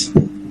verse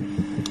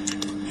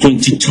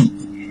 22?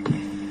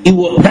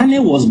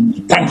 Daniel was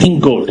thanking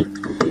God.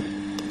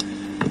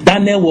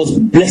 Daniel was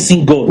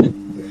blessing God.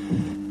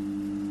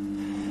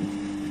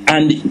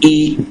 And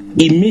he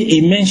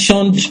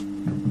mentioned,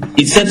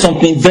 he said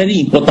something very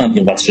important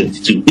in verse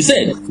 22. He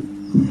said,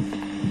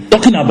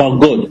 talking about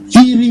God,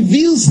 he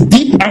reveals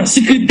deep and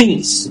secret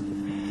things.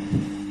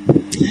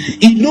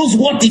 He knows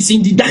what is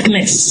in the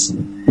darkness,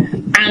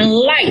 and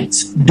light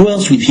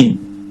dwells with him.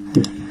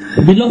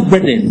 Beloved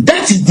brethren,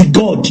 that is the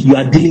God you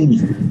are dealing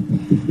with.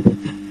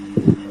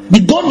 The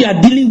God you are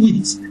dealing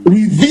with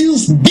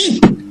reveals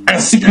deep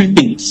and secret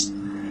things.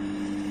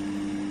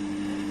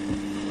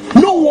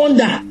 No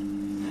wonder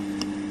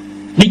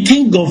the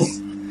king of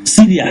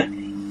Syria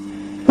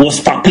was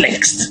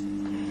perplexed.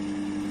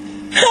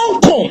 How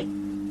come?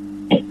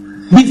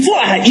 Before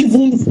I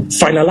even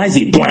finalize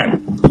a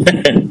plan,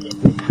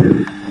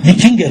 the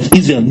king of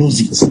Israel knows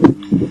it.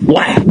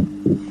 Why?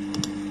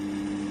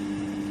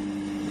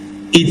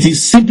 It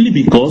is simply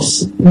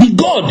because the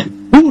God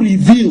who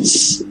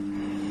reveals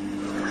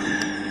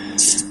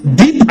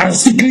deep and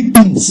secret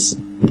things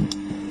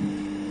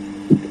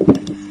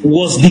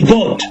was the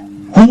God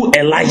who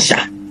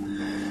Elisha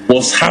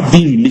was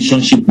having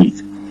relationship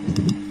with.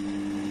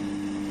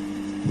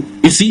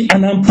 You see,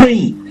 and I'm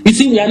praying. You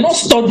see, we are not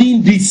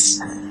studying this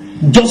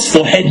just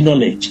for head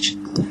knowledge.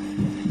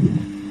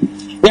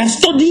 We are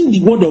studying the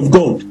word of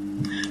God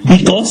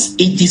because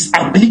it is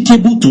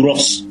applicable to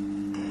us.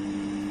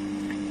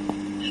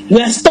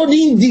 We are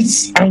studying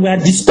this and we are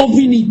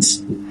discovering it,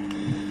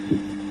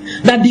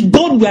 that the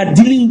God we are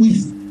dealing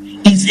with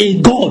is a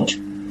God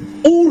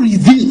who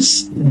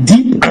reveals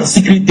deep and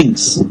secret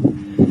things.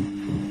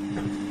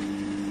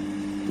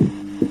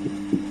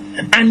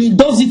 And he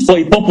does it for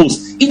a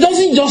purpose. He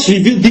doesn't just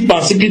reveal deep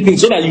and secret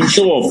things so that you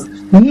show off.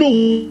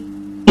 No.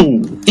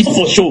 It's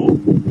for sure.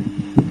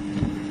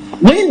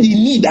 When the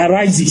need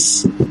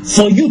arises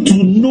for you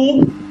to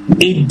know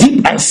a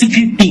deep and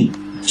secret thing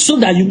so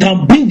that you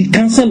can bring the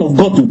counsel of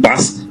God to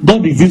pass,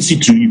 God reveals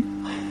it to you.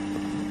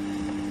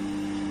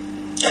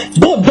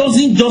 God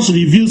doesn't just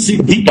reveal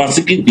deep and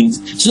secret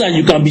things so that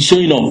you can be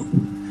showing off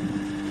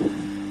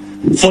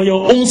for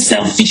your own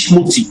selfish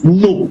motive.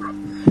 No.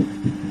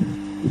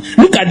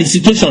 Look at the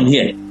situation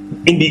here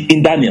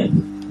in Daniel.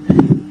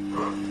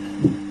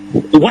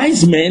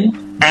 Wise men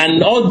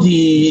and all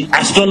the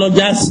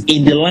astrologers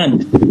in the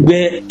land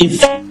were, in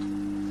fact,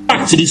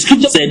 the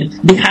scripture said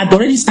they had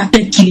already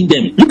started killing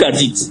them. Look at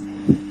it.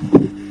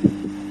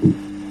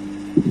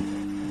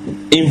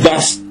 In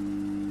verse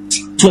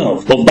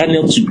 12 of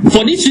Daniel 2.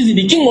 For this reason,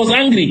 the king was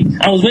angry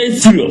and was very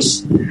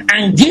furious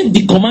and gave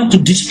the command to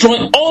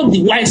destroy all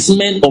the wise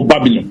men of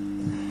Babylon.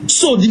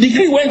 So the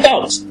decree went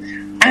out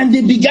and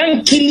they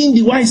began killing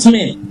the wise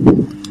men.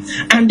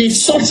 And they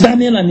sought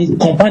Daniel and his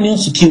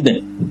companions to kill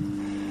them.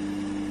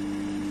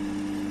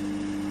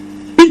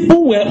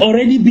 People were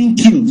already being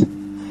killed.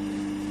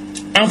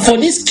 And for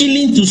this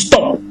killing to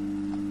stop,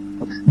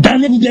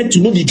 Daniel needed to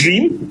know the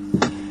dream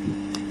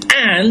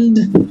and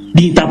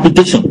the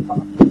interpretation.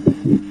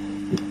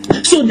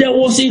 So there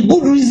was a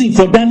good reason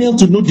for Daniel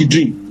to know the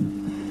dream.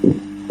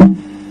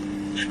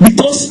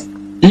 Because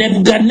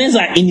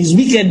Nebuchadnezzar in his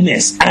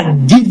wickedness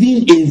had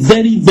given a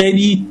very,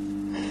 very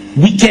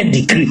wicked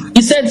decree.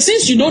 He said,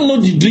 since you don't know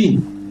the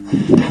dream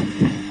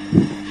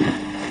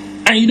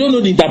and you don't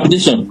know the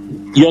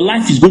interpretation, your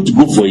life is going to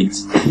go for it.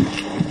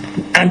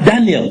 And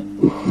Daniel,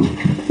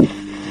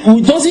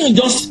 who doesn't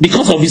just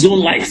because of his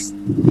own life,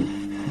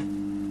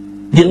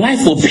 the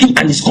life of him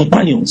and his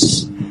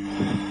companions,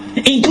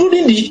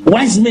 including the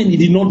wise men he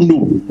did not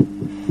know,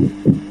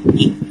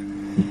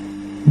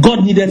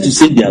 God needed to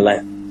save their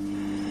life.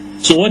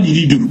 So what did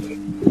he do?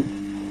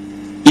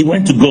 He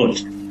went to God.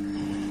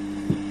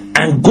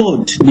 And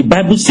God, the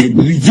Bible said,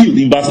 revealed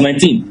in verse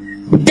 19.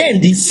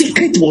 Then the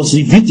secret was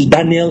revealed to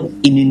Daniel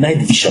in a night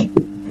vision.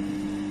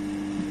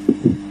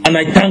 And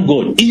I thank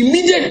God.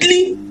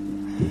 Immediately,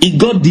 he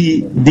got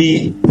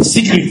the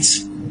secret.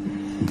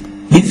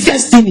 The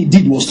first thing he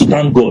did was to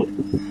thank God.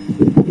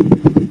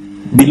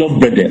 Beloved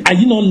brethren, are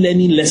you not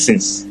learning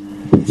lessons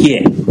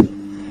here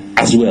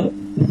as well?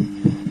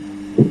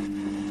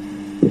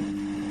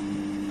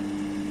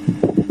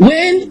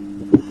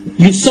 When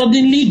you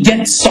suddenly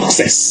get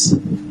success,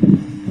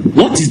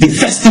 what is the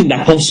first thing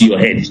that comes to your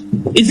head?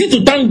 Is it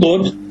to thank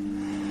God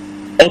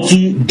or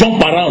to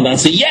jump around and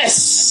say,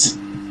 yes,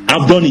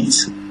 I've done it?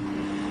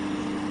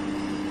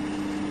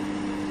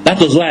 That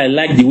was why I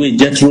like the way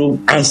Jethro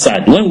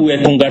answered when we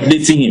were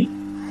congratulating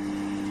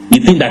him. The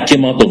thing that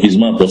came out of his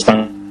mouth was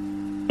thank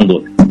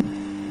God.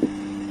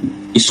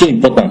 It's so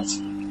important.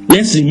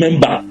 Let's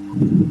remember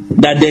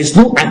that there is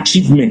no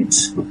achievement.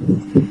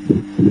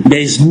 There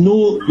is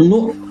no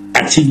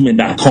achievement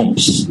that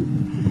comes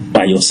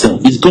by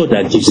yourself. It's God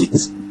that gives it.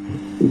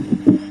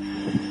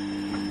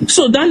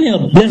 So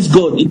Daniel blessed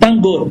God. He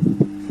thanked God.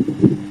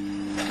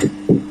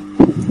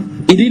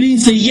 He didn't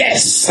say,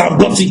 yes, I've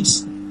got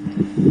it.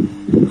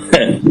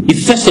 He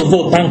first of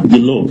all thanked the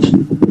Lord.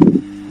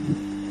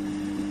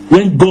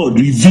 When God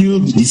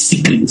revealed the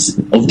secrets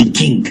of the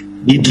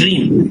king, the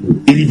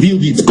dream, he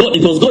revealed it.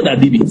 It was God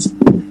that did it.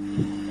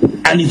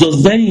 And it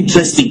was very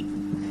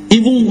interesting.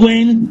 Even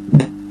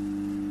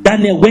when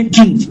Daniel went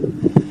king,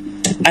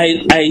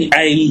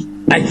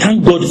 I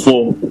thank God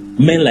for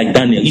men like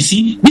Daniel. You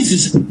see, this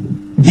is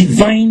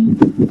divine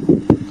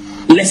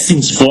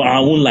lessons for our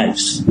own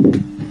lives.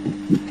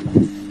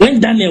 When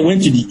Daniel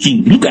went to the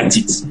king, look at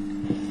it.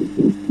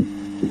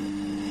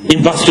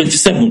 In verse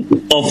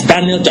 27 of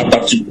Daniel chapter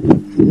 2.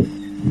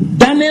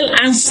 Daniel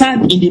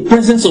answered in the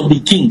presence of the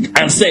king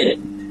and said,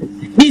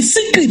 the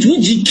secret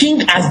which the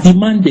king has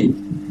demanded,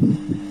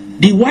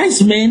 the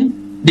wise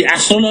men, the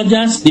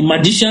astrologers, the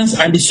magicians,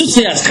 and the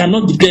soothsayers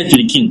cannot declare to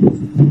the king.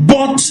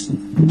 But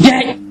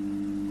there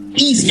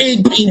is a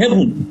God in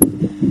heaven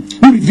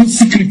who reveals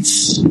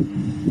secrets.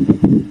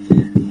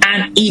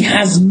 And he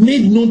has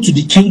made known to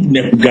the king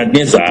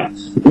Nebuchadnezzar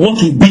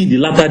what will be in the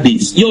latter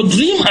days. Your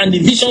dream and the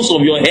visions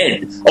of your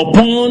head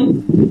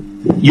upon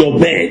your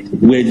bed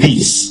were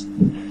these.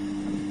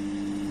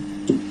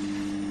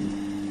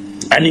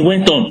 And he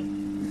went on.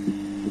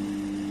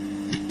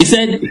 He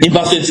said in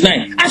verse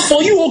 29, as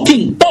for you, O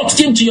king, thoughts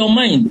came to your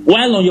mind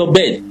while on your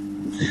bed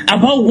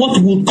about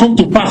what will come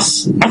to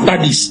pass after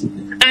this.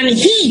 And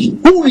he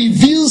who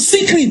reveals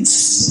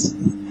secrets.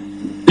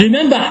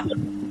 Remember,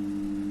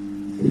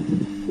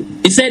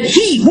 he said,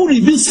 he who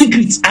reveals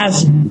secrets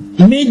has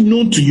made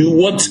known to you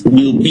what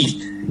will be.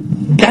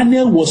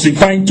 Daniel was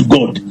referring to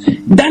God.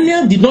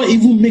 Daniel did not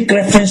even make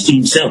reference to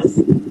himself.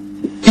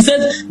 He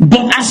said,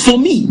 but as for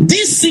me,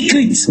 this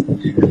secret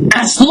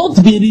has not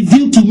been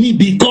revealed to me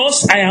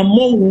because I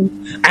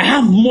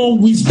have more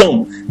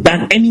wisdom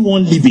than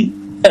anyone living.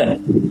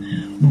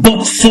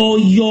 But for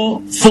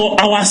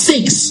our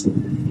sakes,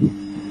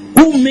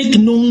 who make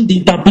known the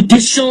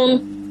interpretation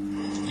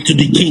to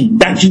the king,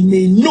 that you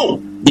may know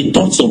the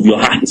thoughts of your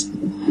heart.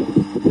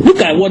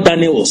 Look at what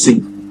Daniel was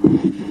saying.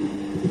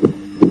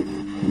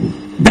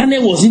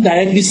 Daniel was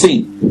indirectly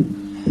saying,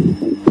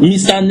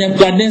 Mr.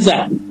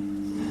 Nebuchadnezzar,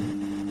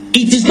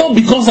 it is not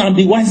because I'm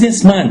the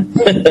wisest man.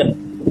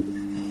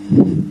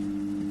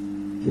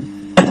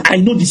 I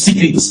know the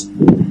secrets.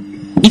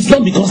 It's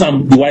not because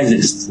I'm the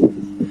wisest.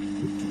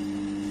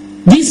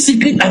 This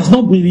secret has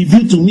not been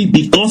revealed to me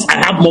because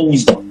I have more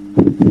wisdom.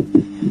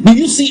 Did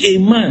you see a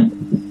man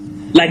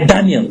like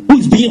Daniel who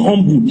is being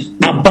humble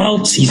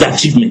about his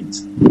achievement?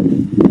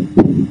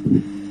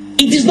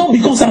 It is not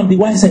because I'm the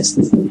wisest.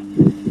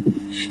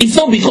 It's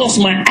not because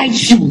my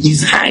IQ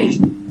is high.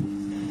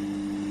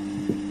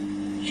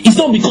 It's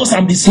not because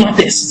I'm the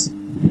smartest.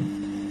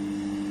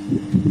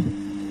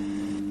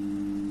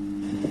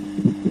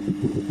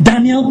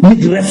 Daniel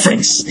made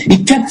reference.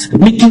 He kept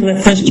making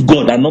reference to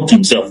God and not to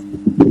himself.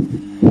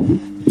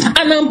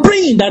 And I'm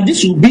praying that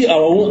this will be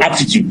our own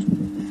attitude.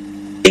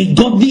 A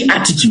godly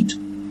attitude.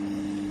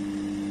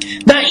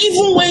 That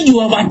even when you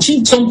have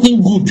achieved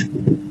something good,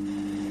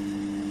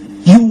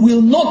 you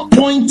will not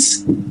point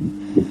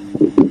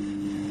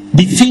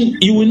the thing,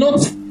 you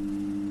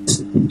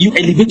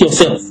elevate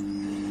yourself.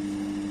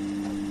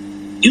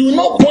 You will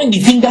not point the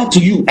finger to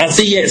you and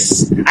say,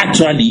 yes,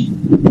 actually,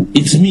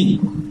 it's me.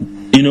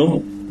 You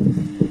know,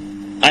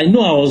 I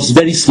know I was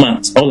very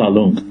smart all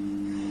along.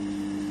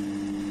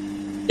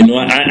 You know,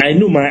 I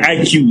know my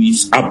IQ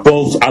is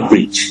above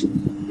average.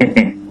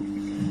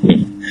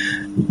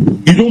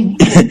 You don't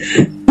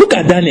look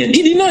at Daniel.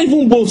 He did not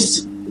even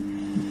boast.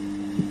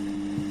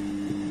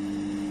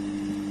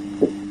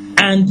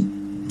 And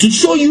to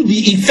show you the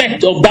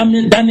effect of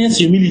Daniel's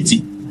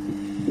humility,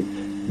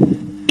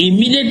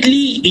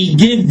 immediately he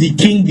gave the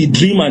king the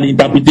dream and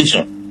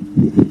interpretation.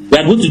 We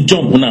are going to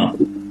jump now.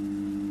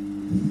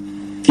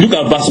 Look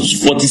at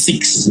verse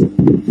 46.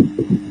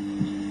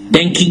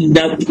 Then King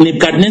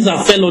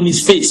Nebuchadnezzar fell on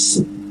his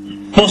face,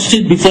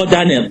 prostrate before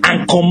Daniel,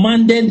 and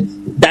commanded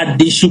that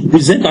they should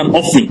present an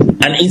offering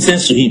and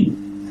incense to him.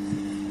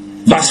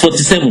 Verse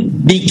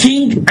 47. The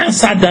king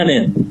answered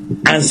Daniel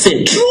and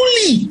said,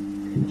 truly,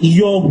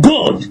 your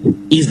God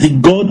is the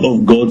God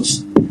of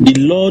gods, the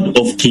Lord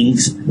of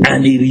kings,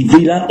 and a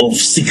revealer of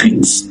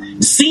secrets,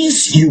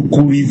 since you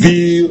could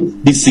reveal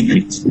the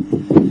secret.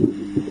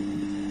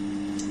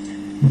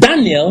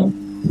 Daniel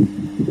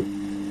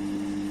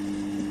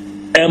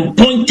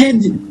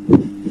pointed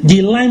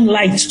the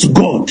limelight to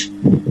God.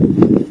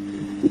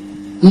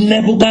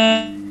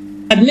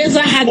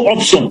 Nebuchadnezzar had an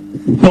option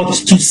but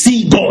to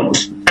see God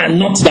and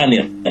not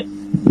Daniel.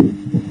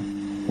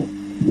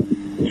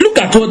 Look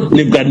at what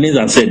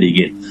Nebuchadnezzar said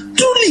again.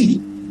 Truly,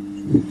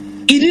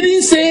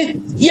 say,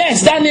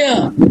 yes,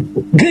 Daniel,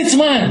 great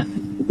man,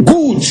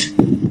 good,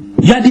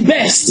 you are the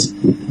best.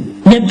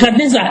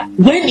 Nebuchadnezzar,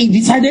 when he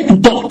decided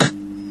to talk,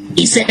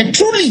 he said,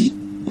 truly,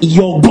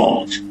 your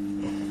God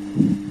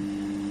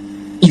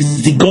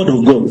is the God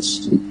of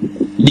gods,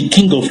 the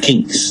King of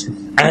kings,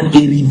 and a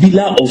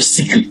revealer of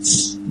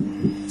secrets.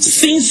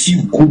 Since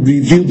you could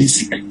reveal the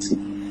secret.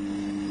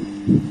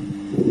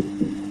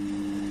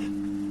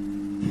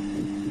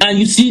 And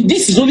you see,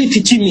 this is only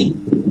teaching me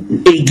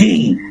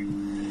again.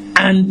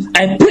 And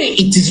I pray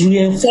it is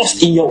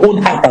reinforced in your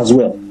own heart as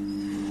well.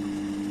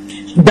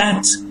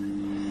 That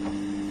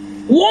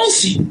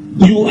once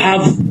you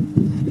have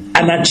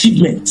an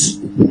achievement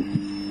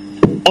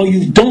or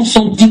you've done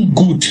something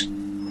good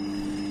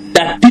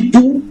that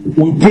people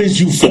will praise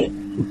you for,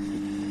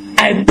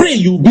 I pray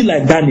you'll be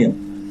like Daniel,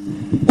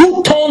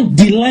 who turned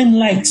the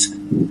limelight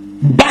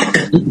back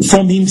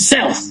from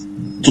himself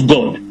to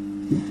God.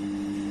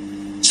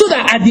 So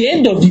that at the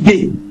end of the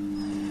day,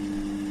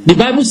 the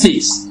Bible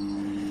says,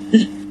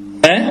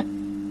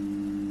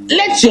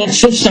 let your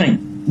show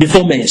shine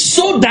before men,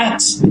 so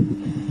that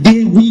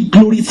they will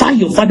glorify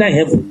your Father in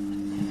heaven.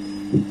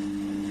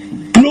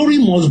 Glory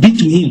must be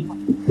to him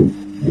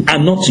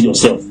and not to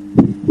yourself.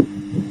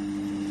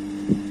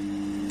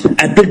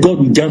 I pray God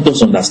will grant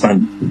us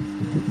understanding.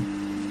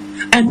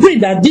 I pray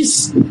that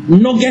this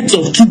nugget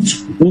of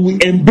truth, we will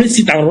embrace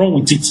it and run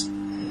with it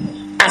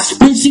as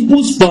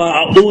principles for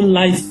our own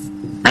life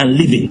and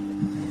living.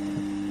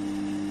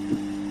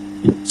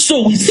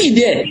 So we see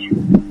there,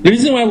 the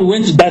reason why we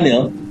went to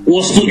Daniel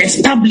was to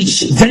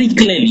establish very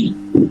clearly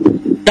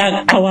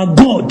that our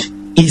God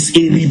is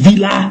a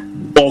revealer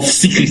of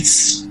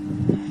secrets,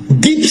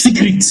 deep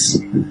secrets.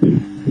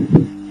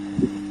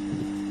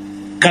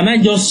 Can I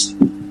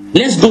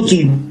let's go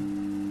to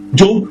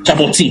Job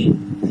chapter 14.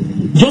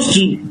 Just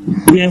to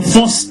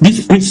reinforce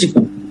this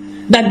principle,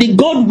 that the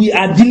God we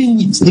are dealing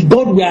with, the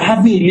God we are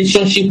having a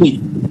relationship with,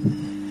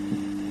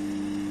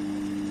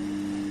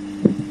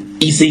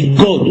 is a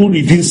God who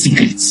reveals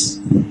secrets.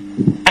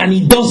 And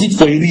he does it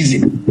for a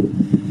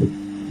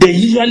reason. There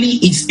usually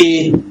is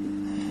a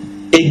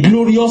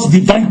glorious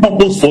divine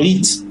purpose for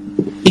it.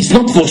 It's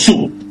not for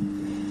show.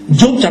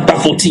 Job chapter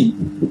 14.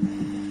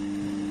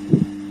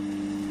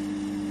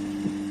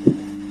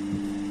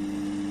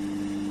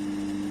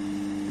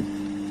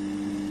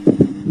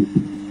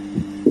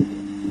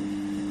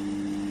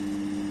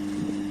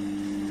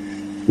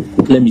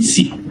 Let me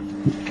see.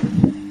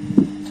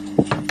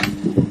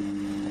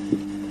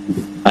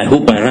 I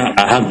hope I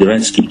have the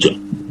right scripture.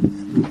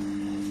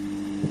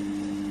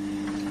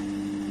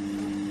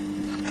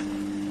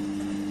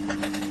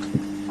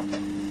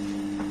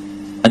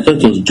 I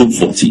thought it was Job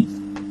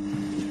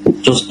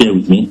 14. Just bear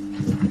with me.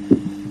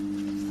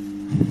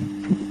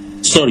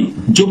 Sorry,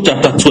 Job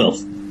chapter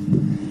 12.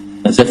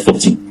 I said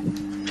 14.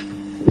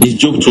 It's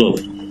Job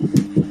 12.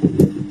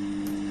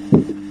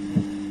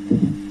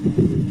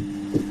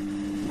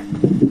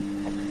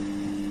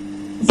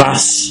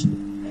 Verse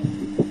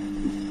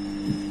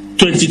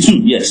 22,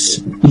 yes.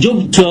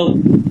 Job 12,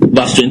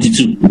 verse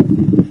 22.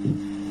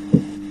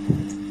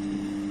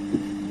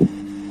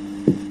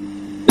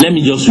 Let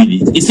me just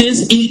read it. It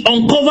says, he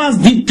uncovers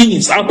deep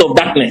things out of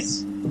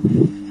darkness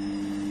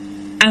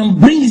and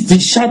brings the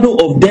shadow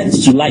of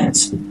death to light.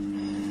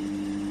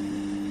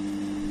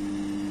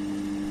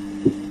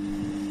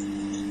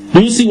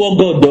 Do you see what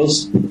God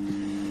does?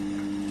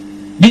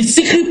 The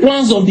secret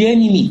plans of the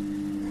enemy,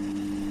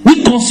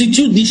 we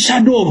constitute the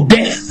shadow of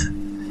death.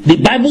 The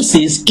Bible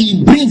says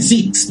he brings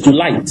it to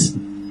light.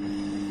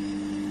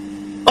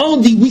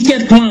 All the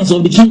wicked plans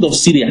of the king of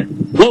Syria,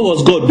 what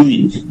was God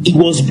doing? He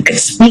was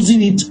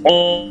exposing it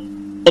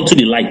onto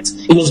the light.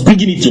 He was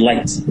bringing it to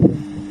light.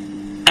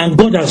 And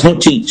God has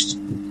not changed.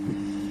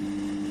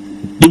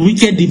 The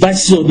wicked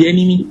devices of the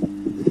enemy,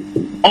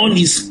 all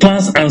his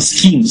plans and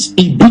schemes,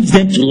 he brings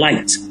them to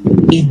light.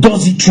 He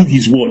does it through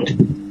his word.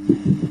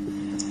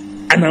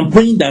 And I'm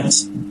praying that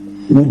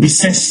we'll be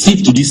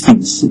sensitive to these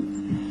things,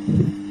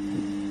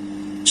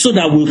 so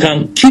that we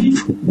can keep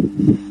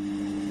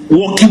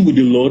walking with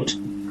the Lord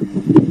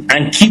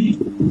and keep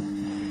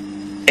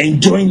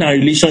enjoying our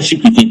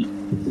relationship with him.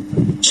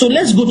 So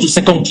let's go to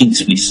 2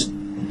 Kings, please.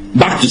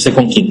 Back to 2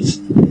 Kings.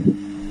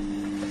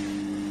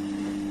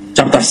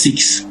 Chapter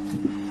 6.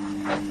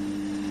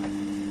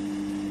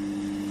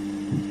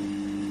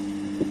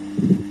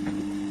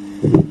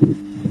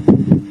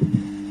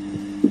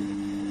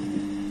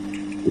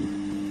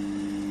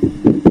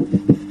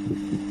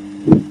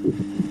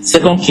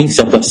 Second Kings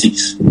chapter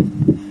 6.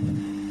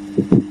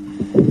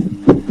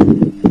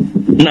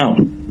 Now,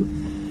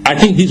 I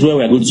think this is where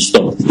we are going to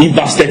stop. In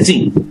verse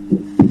 13.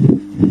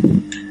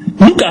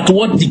 Look at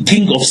what the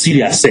king of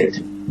Syria said.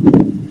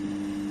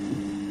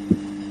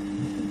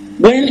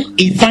 When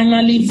he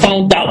finally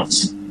found out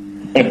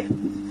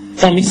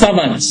from his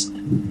servants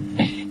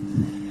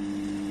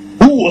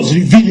who was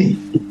revealing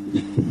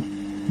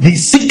the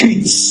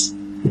secrets,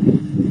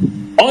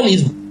 all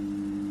his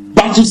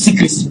battle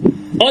secrets,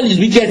 all his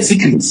wicked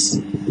secrets,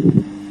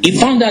 he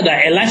found out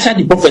that Elisha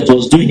the prophet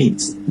was doing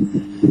it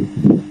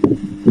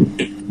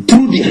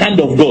through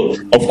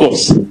of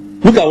course.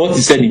 Look at what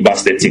he said in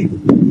verse 13.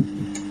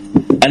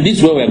 And this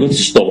is where we are going to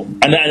stop.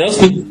 And I just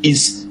think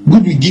it's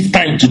good we give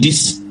time to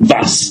this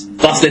verse.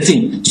 Verse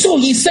 13. So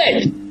he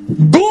said,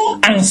 go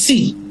and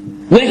see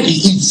where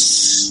he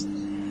is,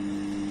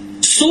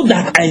 so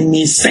that I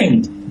may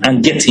send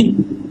and get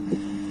him.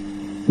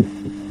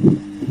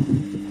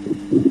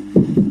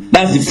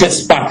 That's the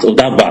first part of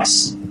that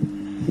verse.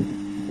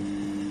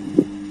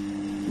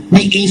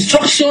 The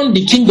instruction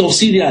the king of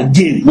Syria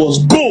gave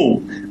was,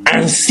 go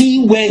and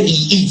see where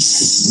he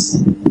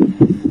is,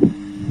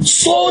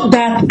 so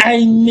that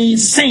I may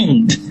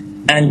send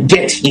and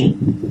get him.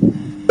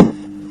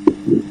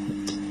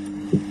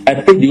 I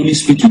pray the Holy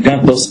Spirit will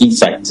grant us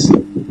insight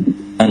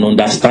and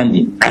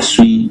understanding as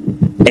we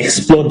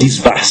explore this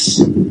verse.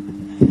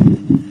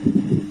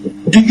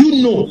 Do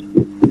you know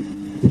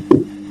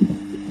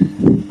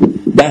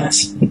that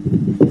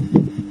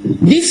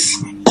this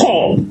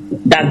call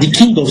that the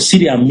king of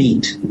Syria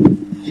made,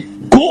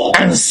 go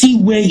and see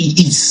where he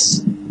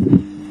is,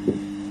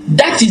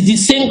 that is the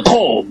same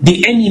call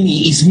the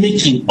enemy is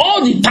making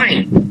all the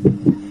time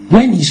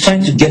when he's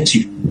trying to get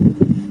you?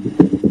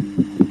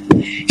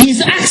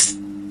 He's asking,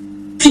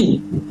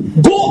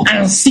 go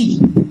and see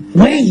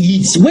where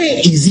he is. Where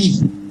is he?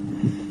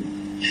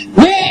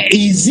 Where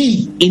is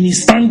he in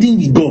his standing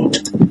with God?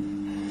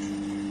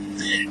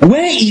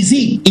 Where is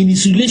he in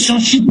his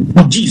relationship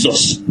with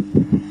Jesus?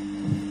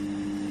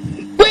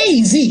 Where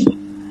is he?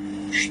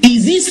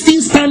 Is he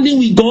still standing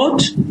with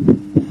God?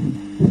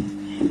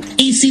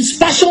 Is his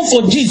passion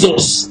for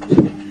Jesus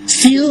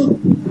still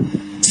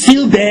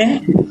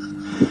there?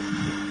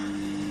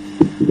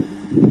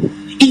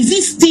 Is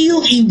he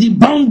still in the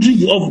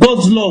boundary of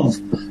God's love?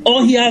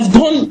 Or he has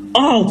gone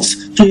out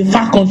to a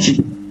far country?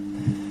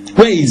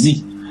 Where is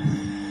he?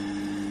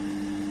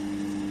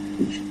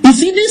 You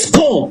see, this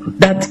call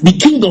that the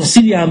king of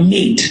Syria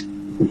made,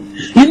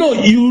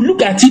 you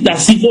look at it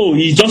as if,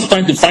 he's just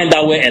trying to find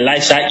out where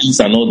Elisha is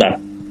and all that,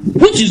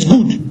 which is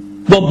good.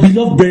 But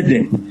beloved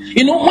brethren,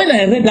 when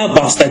I read that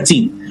verse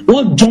 13,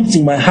 what jumped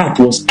in my heart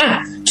was,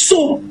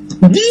 so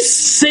this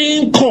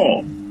same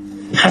call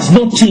has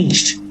not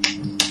changed.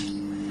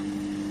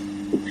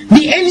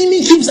 The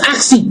enemy keeps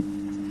asking,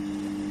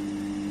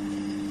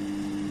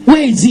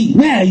 where is he?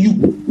 Where are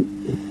you?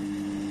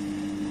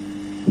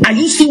 Are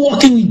you still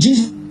walking with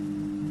Jesus?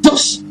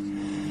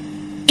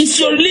 Is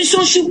your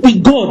relationship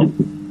with God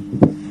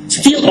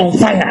still on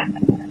fire?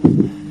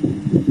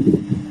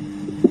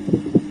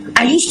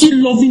 Are you still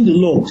loving the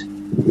Lord?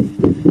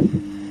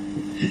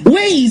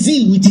 Where is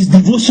he with his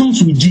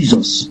devotions with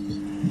Jesus?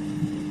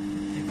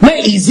 Where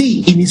is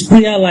he in his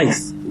prayer life?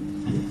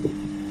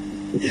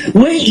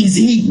 Where is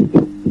he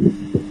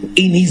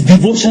in his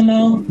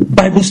devotional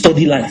Bible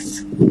study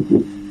life?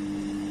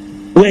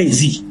 Where is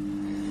he?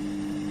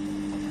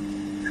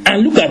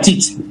 And look at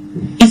it.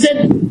 He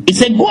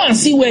said, go and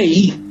see where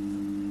he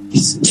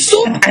is,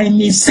 so that I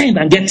may send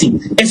and get him.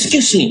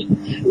 Excuse me.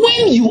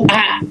 When you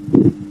are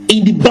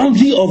in the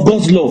boundary of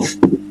God's love,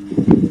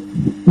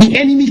 the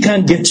enemy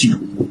can't get you.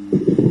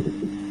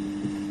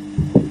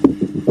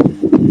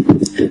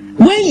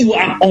 When you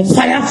are on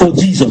fire for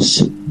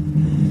Jesus,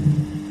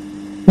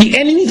 the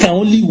enemy can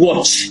only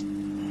watch.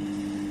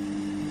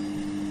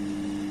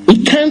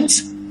 He can't,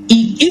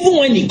 even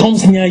when he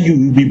comes near you,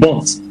 you'll be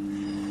burnt.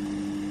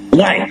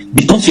 Why?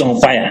 Because you're on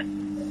fire.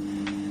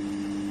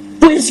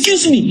 But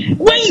excuse me,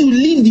 when you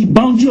leave the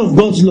boundary of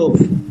God's love,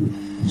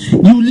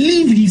 you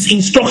leave his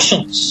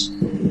instructions,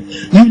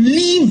 you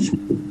leave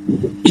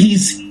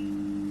his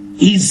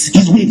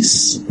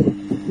ways,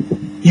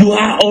 you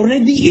are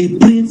already a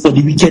prey for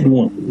the wicked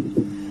one.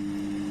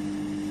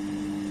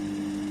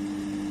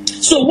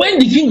 So when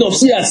the king of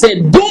Syria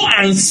said, go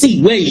and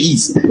see where he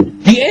is,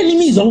 the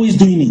enemy is always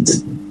doing it.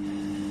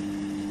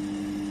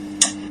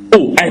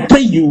 I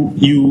pray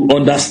you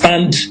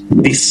understand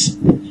this.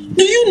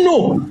 Do you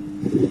know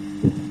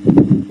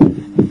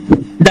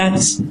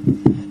that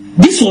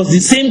this was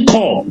the same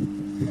call?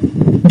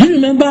 Do you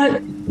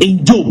remember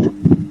in Job?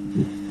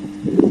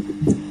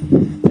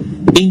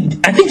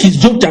 I think it's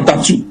Job chapter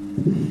 2.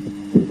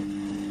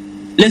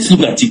 Let's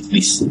look at it,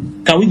 please.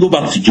 Can we go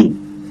back to Job?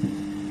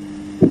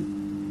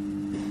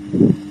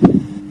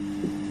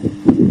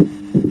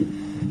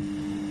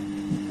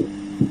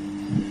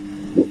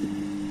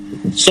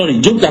 Sorry,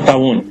 Job chapter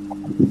 1.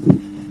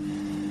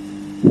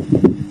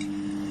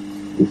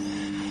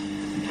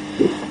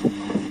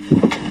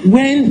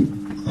 When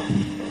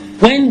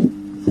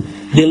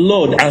the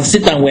Lord and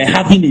Satan were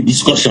having a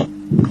discussion,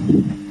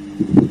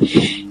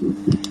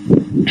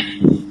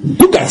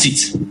 look at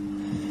it.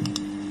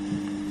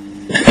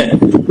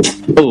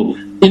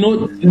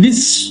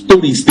 These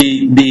stories,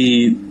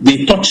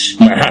 they touch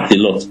my heart a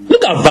lot.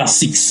 Look at verse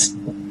 6.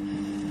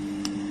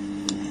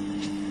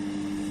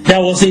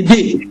 There was a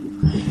day.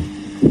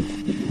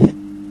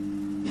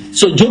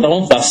 So Job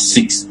 1 verse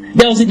 6.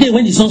 There was a day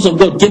when the sons of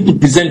God came to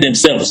present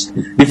themselves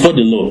before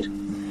the Lord.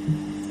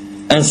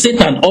 And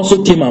Satan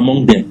also came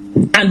among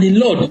them. And the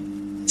Lord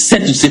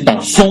said to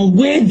Satan, from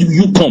where do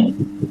you come?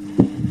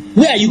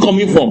 Where are you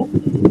coming from?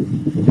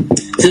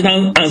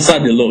 Satan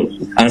answered the Lord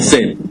and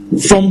said,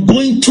 from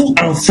going to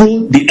and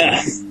fro the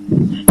earth,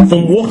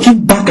 from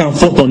walking back and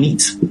forth on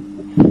it.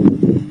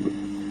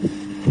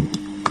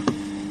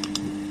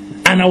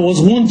 And I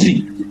was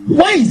wondering,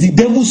 why is the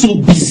devil so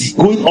busy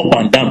going up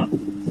and down?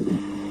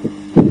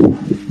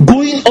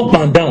 Going up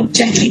and down,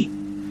 checking.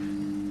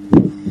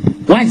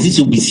 Why is he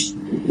so busy?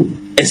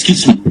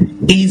 Excuse me.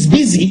 He is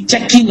busy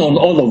checking on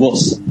all of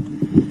us.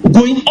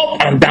 Going up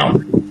and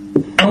down.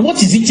 And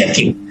what is he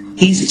checking?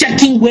 He is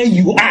checking where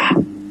you are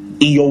in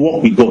your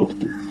walk with God.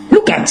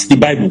 Look at the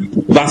Bible,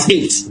 verse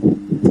 8.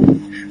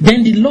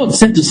 Then the Lord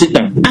said to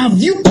Satan, have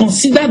you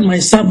considered my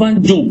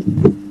servant Job?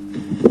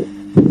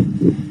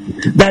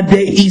 That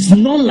there is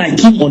none like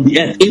him on the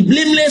earth, a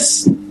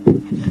blameless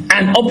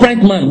and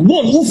upright man,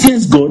 one who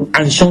fears God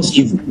and shuns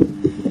evil.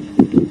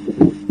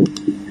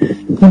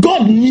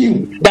 God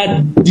knew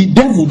that the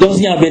devil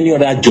doesn't have any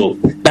other job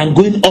than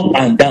going up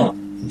and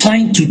down,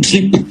 trying to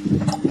trip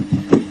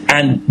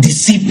and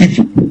deceive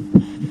people.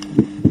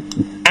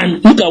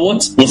 And look at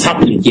what was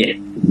happening here.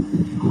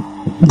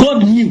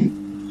 God knew,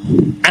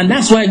 and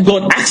that's why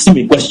God asked him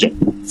a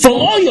question. From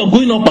all your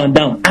going up and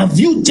down, have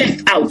you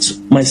checked out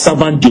my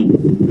servant Job?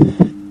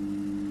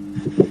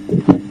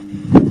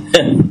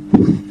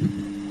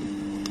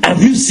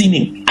 Have you seen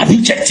him? Have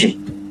you checked him?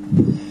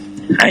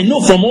 I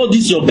know from all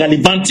this you're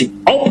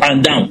gallivanting up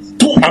and down,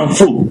 to and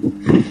fro,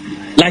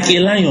 like a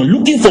lion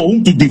looking for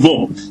whom to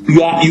devour.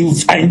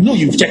 I know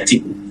you've checked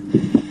him.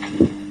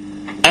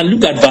 And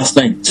look at verse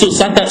 9. So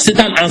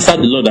Satan answered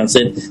the Lord and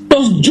said,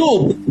 does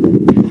Job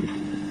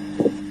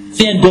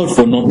fear God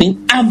for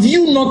nothing? Have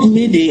you not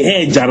made a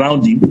hedge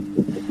around him,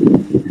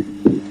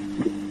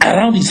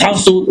 around his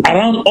household,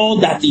 around all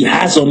that he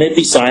has on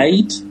every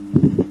side?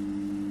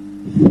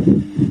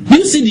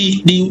 You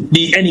see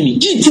the enemy.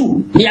 He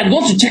too, he had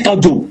gone to check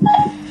out Job.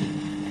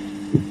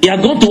 He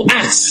had gone to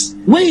ask,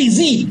 where is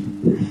he?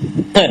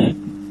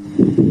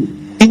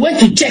 He went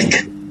to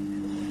check.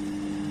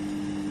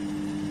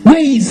 Where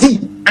is he?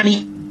 And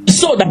he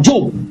saw that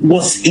Job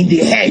was in the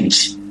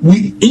hedge.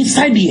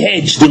 Inside the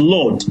hedge the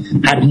Lord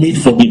had made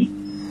for him.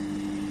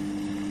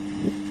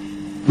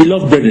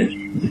 Beloved brethren,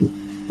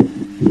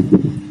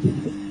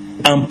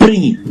 I'm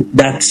praying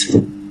that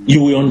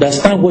you will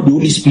understand what the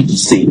Holy Spirit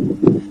is saying.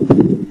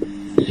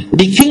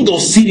 The king of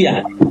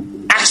Syria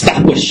asked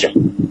that question.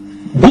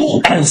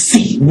 Go and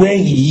see where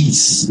he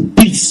is.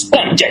 Please, go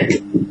and check.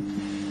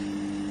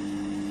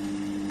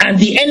 And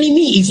the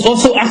enemy is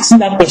also asking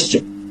that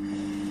question.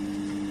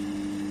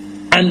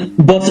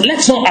 But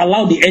let's not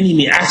allow the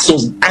enemy ask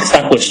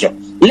that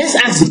question. Let's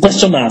ask the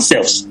question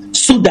ourselves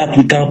so that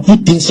we can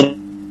put things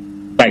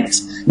right.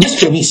 The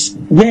question is,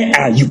 where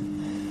are you?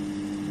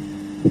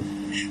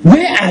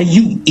 Where are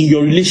you in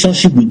your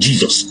relationship with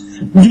Jesus?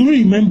 Do you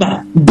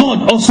remember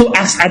God also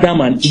asked Adam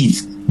and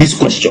Eve this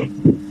question?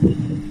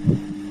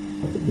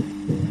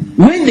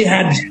 When they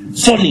had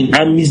fallen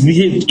and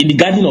misbehaved in the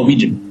Garden of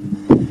Eden,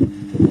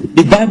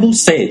 the Bible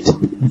said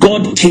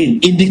God came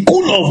in the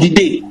cool of the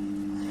day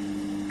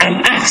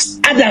and asked,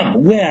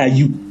 Adam, where are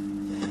you?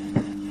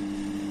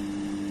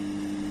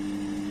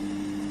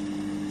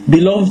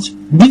 Beloved,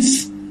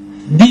 this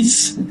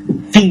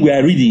thing we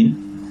are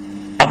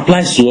reading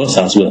applies to us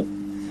as well.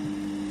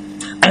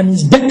 And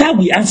it's better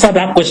we answer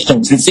that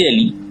question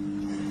sincerely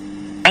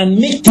and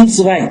make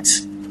things right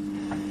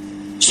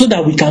so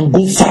that we can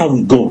go far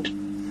with God.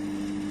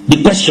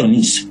 The question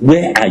is,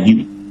 where are you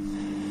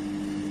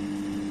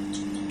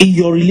in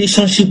your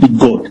relationship with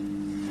God?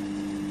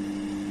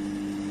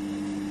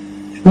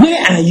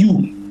 Where are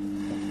you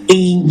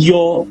in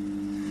your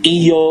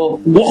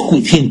walk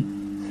with Him?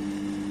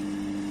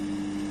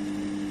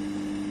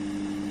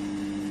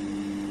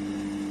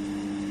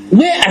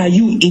 Where are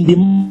you in the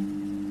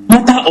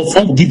matter of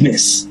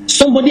unforgiveness?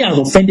 Somebody has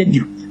offended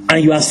you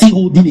and you are still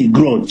holding a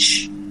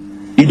grudge.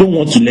 You don't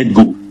want to let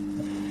go.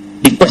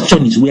 The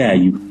question is, where are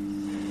you?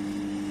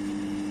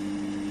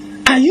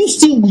 Are you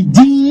still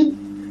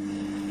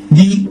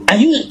are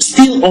you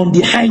still on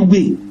the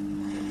highway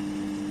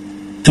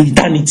to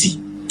eternity,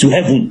 to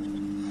heaven?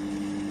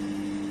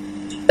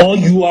 Or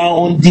you are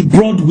on the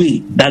broad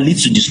way that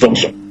leads to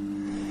destruction?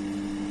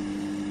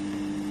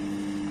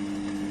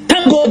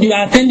 Thank God you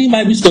are attending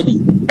Bible study,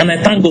 and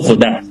I thank God for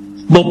that.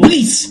 But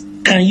please,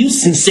 can you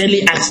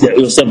sincerely ask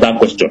yourself that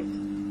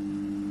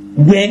question?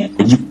 Where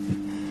are you?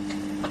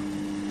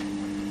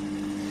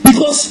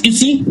 Because you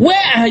see,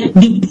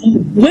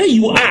 where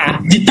you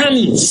are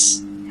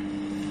determines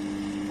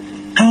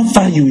how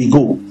far you will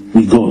go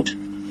with God.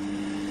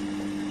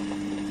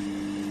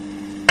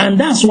 And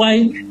that's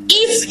why,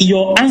 if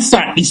your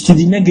answer is to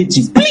the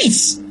negative,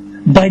 please,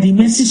 by the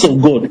mercies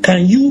of God,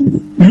 can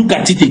you look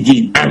at it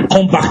again and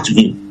come back to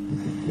Him?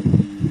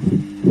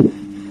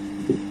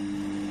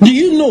 Do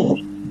you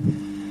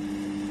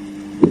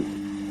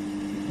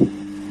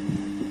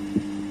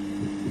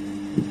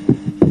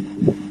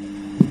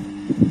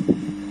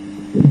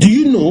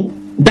know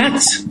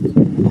that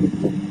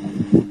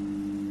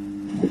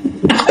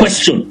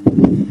question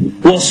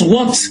was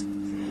what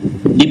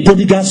the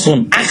prodigal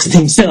son asked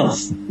himself?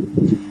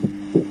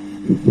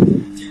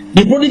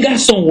 the prodigal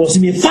son was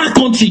in a far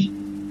country.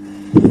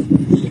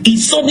 It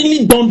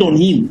suddenly dawned on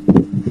him.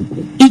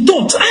 He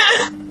thought,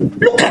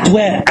 look at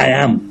where I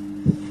am.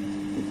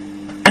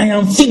 I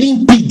am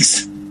feeding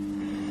pigs.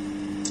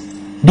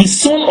 The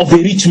son of a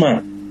rich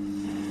man.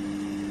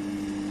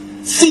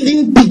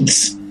 Feeding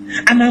pigs.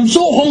 And I'm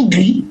so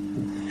hungry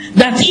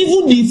that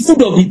even the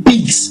food of the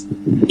pigs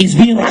is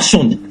being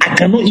rationed. I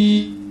cannot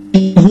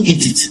even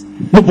eat it.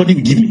 Nobody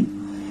will give me.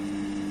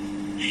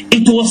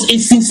 It was a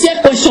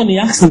sincere question he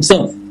asked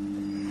himself.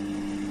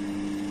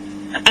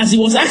 As he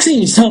was asking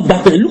himself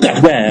that, look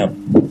at where I am,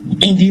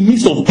 in the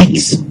midst of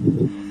pigs.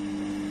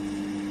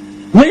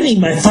 When in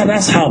my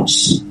father's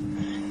house,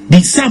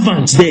 the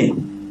servants there,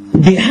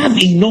 they have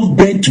enough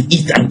bread to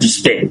eat and to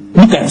spare.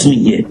 Look at me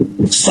here,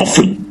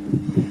 suffering.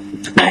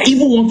 I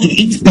even want to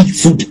eat pig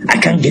food, I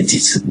can't get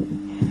it.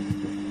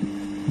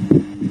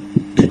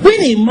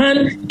 When a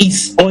man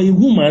is, or a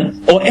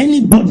woman, or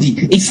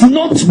anybody is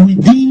not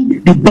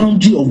within the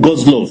boundary of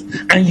God's love,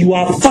 and you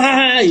are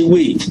far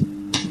away,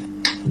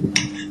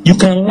 you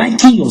can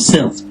liken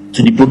yourself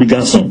to the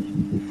prodigal son.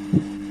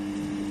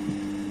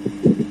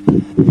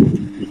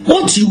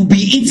 What you'll be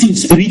eating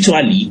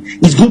spiritually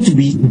is going to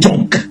be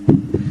junk.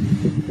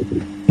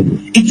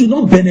 It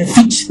will not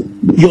benefit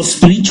your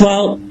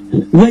spiritual,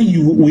 where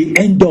you will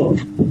end up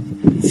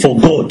for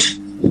God.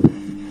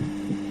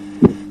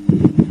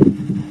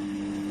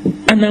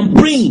 And I'm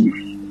praying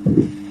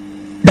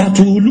that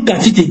we will look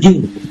at it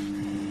again.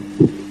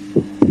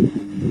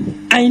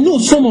 I know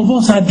some of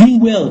us are doing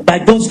well by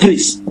God's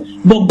grace,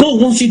 but God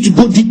wants you to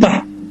go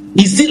deeper.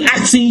 He's still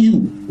asking you,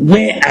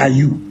 where are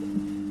you?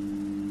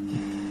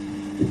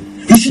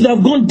 You should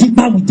have gone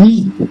deeper with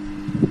me.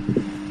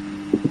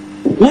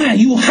 Why are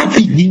you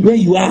happy where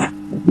you are?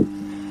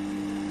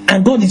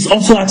 And God is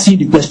also asking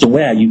you the question,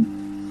 where are you?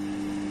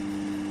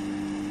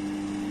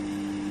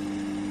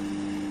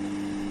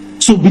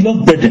 So,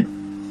 beloved brethren,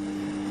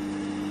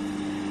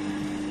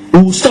 we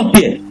will stop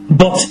here,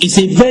 but it's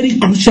a very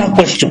crucial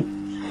question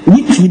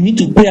which we need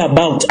to pray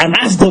about and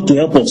ask God to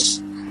help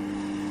us.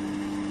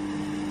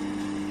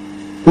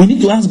 We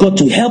need to ask God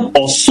to help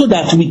us so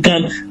that we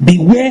can be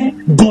where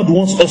God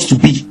wants us to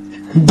be.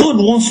 God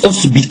wants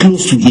us to be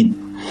close to Him.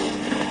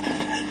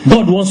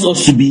 God wants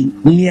us to be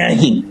near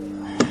Him.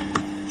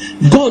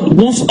 God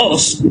wants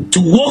us to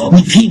walk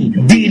with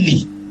Him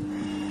daily.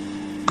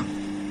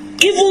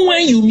 Even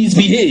when you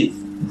misbehave,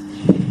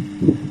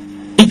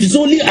 it is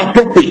only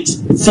appropriate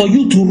for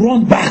you to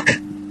run back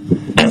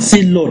and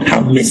say, Lord,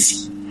 have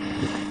mercy,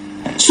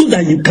 so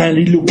that you can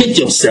relocate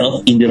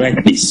yourself in the right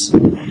place.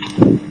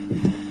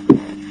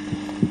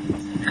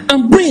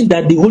 I'm praying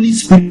that the Holy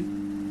Spirit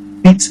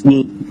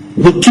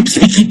will keep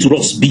speaking to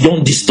us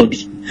beyond this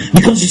study.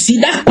 Because you see,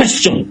 that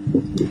question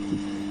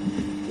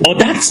or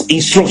that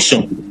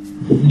instruction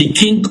the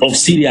king of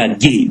Syria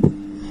gave,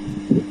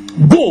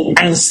 go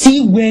and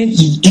see where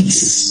he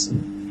is.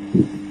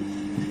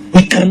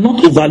 We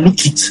cannot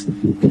overlook it.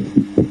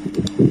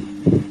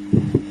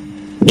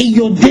 In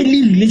your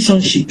daily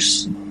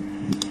relationships,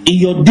 in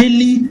your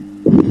daily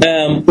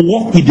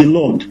walk with the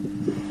Lord,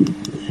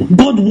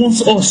 God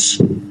wants us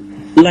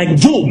like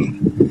Job.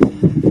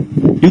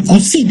 You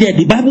could see there,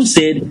 the Bible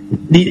said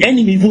the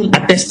enemy even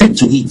attested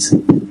to it,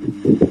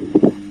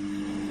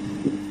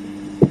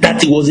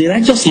 that he was a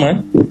righteous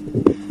man.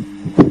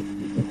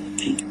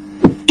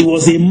 He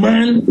was a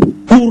man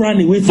who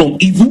ran away from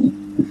evil.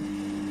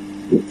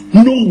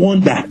 No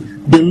wonder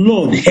the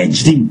Lord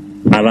hedged him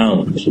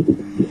around.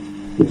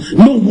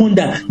 No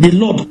wonder the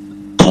Lord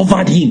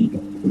covered him.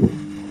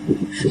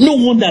 No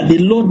wonder the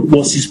Lord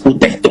was his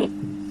protector.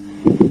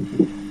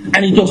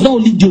 And it was not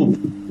only Job.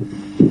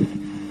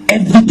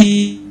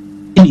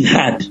 Everything he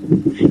had,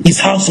 his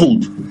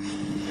household,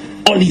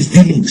 all his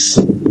dealings.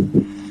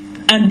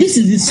 And this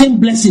is the same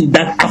blessing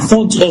that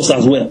affords us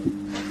as well.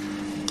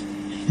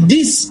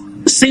 This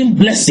same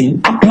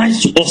blessing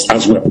applies to us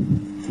as well.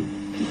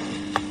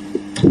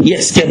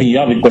 Yes, Kevin, you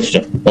have a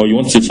question, or you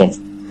want to say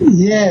something?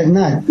 Yeah,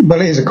 no.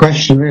 Well, it is a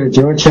question, really,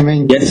 George. I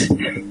mean, yes.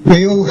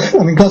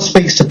 God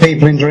speaks to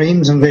people in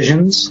dreams and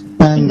visions,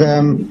 and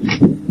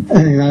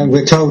you know,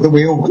 we're told that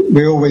we're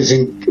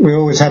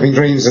always having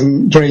dreams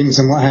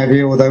and what have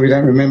you, although we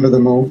don't remember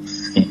them all.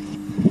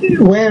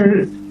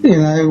 Where, you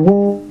know,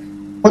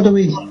 what do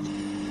we?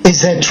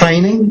 Is there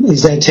training?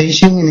 Is there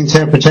teaching in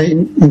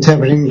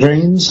interpreting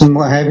dreams and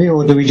what have you,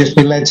 or do we just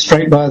be led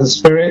straight by the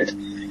Spirit?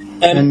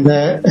 And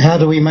how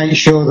do we make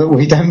sure that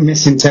we don't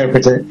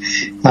misinterpret it?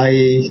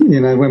 I.e., you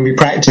know, when we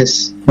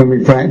practice.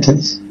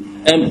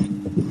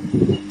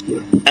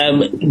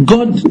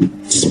 God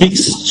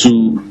speaks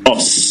to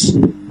us.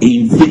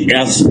 He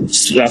has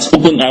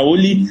spoken.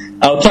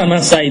 I'll try and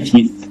answer it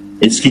with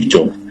a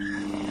scripture.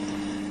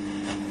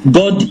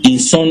 God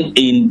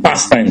in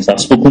past times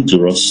has spoken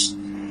to us,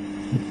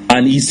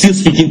 and He's still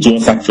speaking to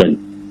us actually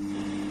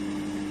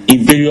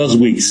in various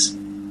ways.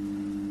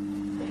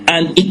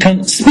 And it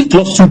can speak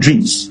to us through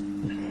dreams.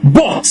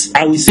 But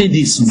I will say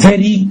this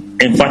very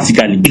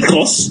emphatically,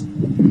 because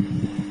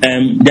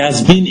there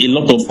has been a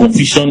lot of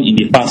confusion in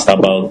the past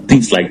about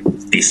things like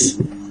this.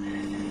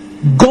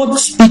 God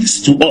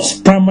speaks to us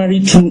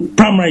primarily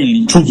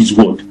through His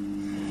word.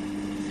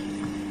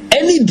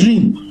 Any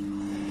dream,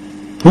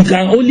 we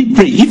can only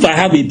pray. If I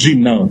have a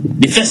dream now,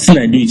 the first thing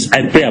I do is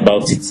I pray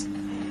about it.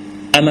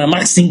 And I'm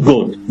asking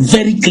God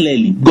very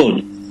clearly,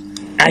 God,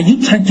 are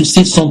you trying to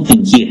say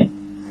something here?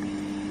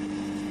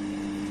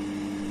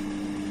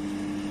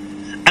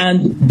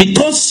 And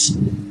because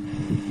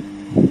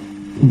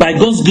by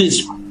God's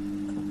grace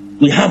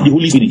we have the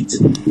Holy Spirit,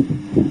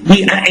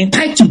 we are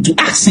entitled to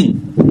ask Him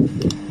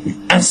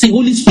and say,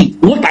 Holy Spirit,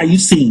 what are you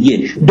saying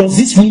here? Does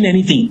this mean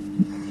anything?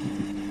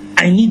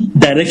 I need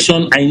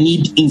direction, I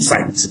need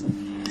insight.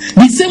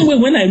 The same way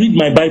when I read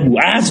my Bible,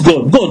 I ask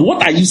God,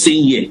 what are you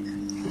saying here?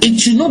 It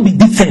should not be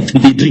different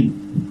with a dream.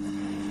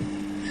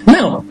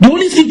 Now, the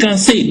only thing can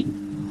say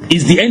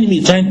is the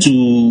enemy trying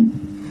to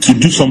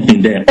do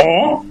something there,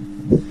 or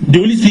the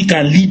Holy Spirit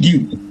can lead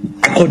you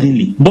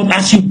accordingly. But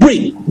as you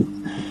pray,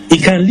 He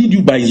can lead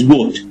you by His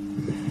word.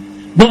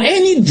 But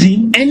any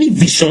dream, any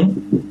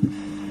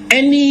vision,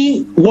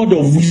 any word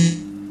of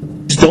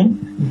wisdom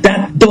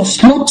that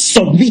does not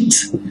submit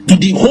to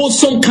the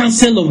wholesome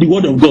counsel of the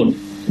word of God,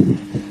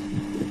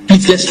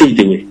 please let's throw it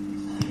away.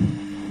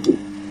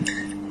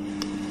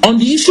 On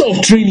the issue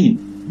of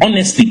training,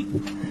 honestly,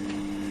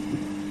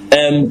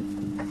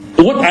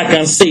 what I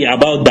can say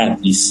about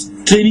that is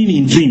training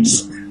in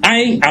dreams.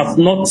 I have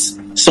not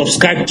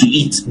subscribed to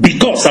it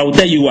because I will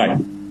tell you why.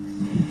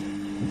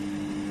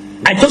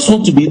 I just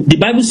want to be. The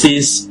Bible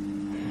says,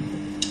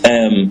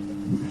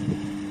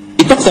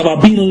 it talks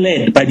about being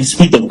led by the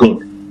Spirit of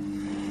God.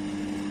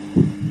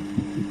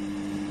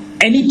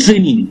 Any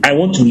training I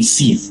want to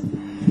receive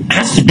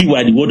has to be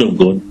by the word of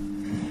God.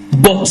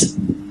 But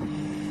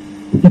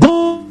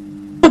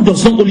God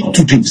does not only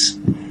do dreams.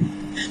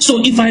 So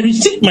if I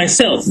restrict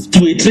myself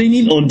to a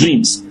training on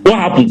dreams, what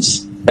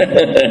happens?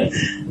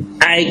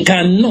 I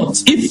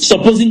cannot. If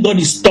supposing God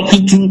is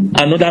talking through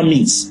another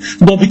means,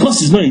 but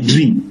because it's not a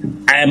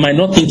dream, I might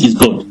not think it's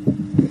God.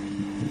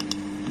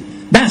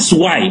 That's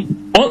why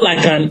all I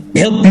can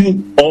help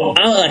you or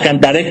all I can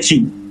direct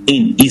you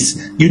in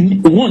is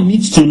one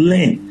needs to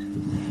learn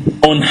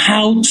on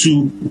how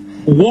to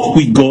walk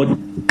with God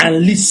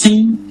and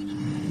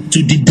listen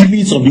to the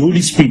dealings of the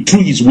Holy Spirit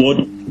through His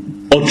word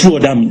or through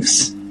other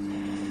means.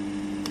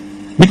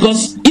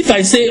 Because if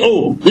I say,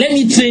 let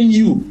me train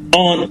you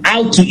on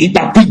how to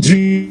interpret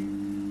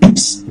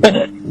dreams,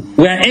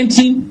 we are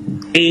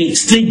entering a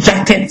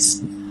straitjacket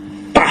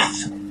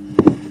path.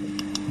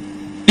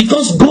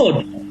 Because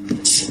God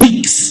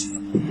speaks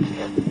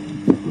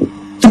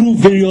through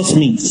various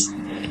means.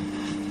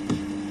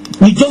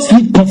 We just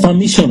need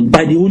confirmation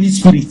by the Holy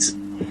Spirit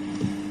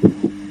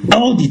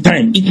all the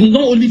time. It is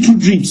not only through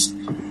dreams.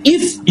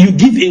 If you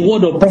give a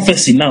word of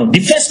prophecy now, the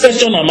first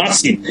question I'm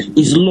asking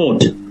is,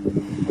 Lord,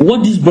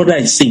 what this brother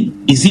is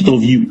saying, is it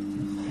of you?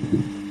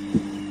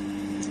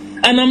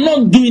 And I'm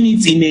not doing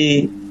it in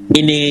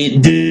a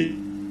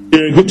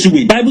derogatory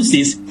way. The Bible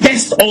says,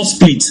 test all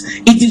spirits.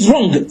 It is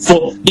wrong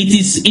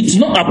it's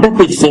not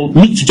appropriate for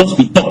me to just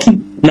be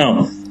talking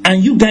now.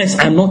 And you guys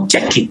are not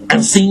checking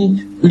and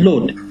saying,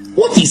 Lord,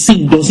 what he's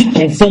saying, does it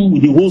conform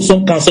with the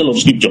wholesome counsel of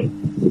Scripture?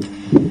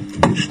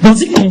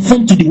 Does it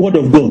conform to the word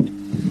of God?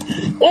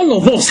 All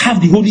of us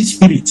have the Holy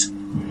Spirit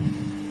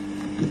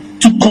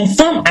to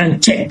confirm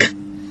and check.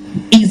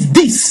 Is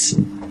this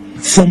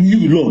from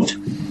you, Lord?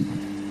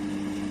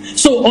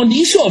 So on the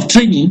issue of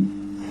training,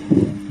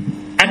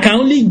 I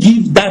can only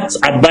give that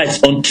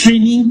advice on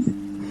training,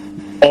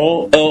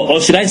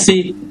 or should I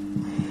say,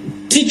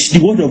 teach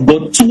the word of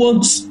God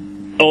towards,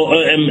 or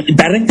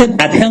directed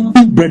at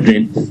helping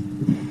brethren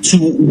to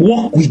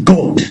walk with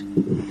God.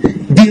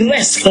 The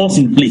rest falls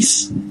in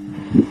place.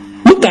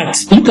 Look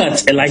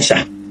at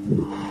Elisha.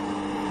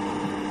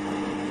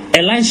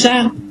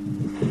 Elisha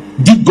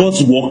did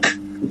God's work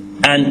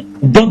and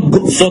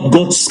sought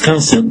God's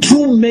counsel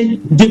through many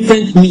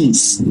different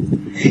means.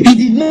 He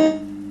did not.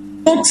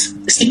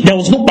 There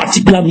was no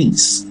particular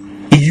means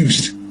he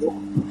used.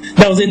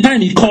 There was a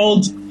time he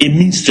called a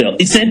minstrel.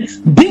 He said,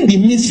 "Bring the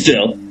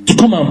minstrel to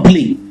come and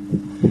play."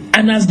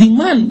 And as the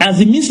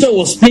minstrel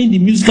was playing the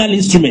musical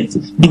instrument,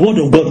 the word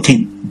of God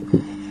came.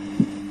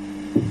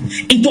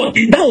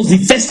 That was the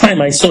first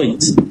time I saw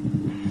it.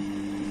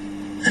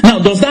 Now,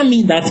 does that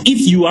mean that if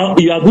you are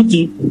going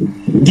to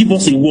give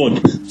us a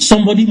word,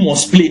 somebody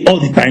must play all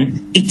the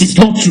time? It is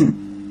not true.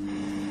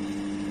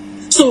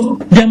 So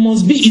there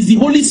must be, is the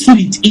Holy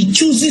Spirit. He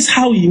chooses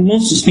how He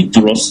wants to speak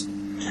to us.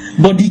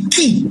 But the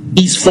key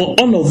is for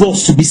all of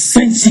us to be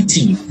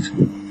sensitive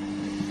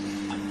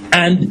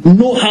and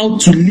know how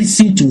to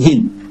listen to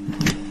Him.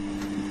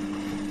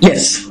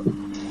 Yes.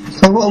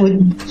 So what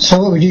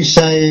would you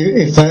say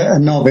if a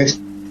novice,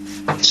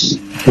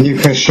 a new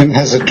Christian,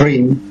 has a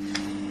dream?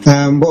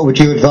 What would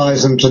you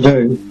advise them to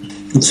do?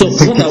 So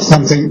think it's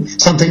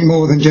something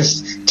more than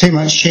just too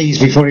much cheese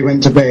before he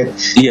went to bed.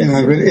 Yes. You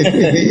know,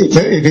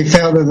 if he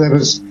felt that there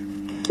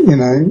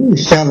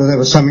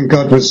was something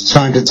God was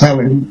trying to tell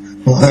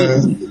him or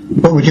her,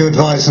 what would you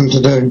advise them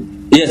to do?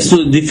 Yes.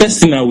 So the first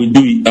thing I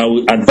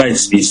will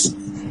advise is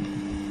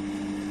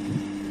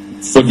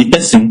for the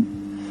person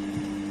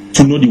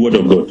to know the word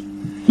of God.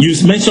 You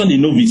mentioned the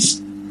novice,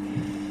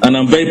 and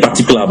I'm very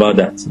particular about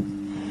that.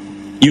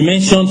 You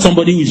mentioned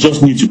somebody who is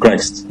just new to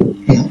Christ.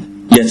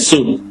 Yes,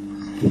 so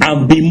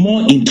I'll be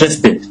more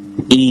interested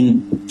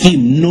in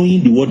him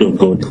knowing the word of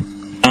God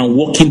and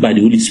walking by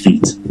the Holy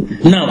Spirit.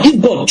 Now,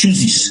 if God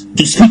chooses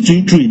to speak to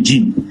you through a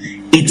dream,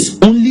 it's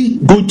only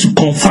going to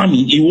confirm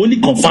it. It will only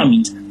confirm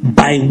it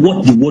by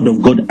what the word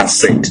of God has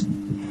said.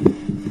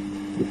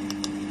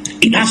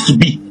 It has to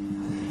be,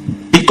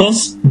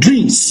 because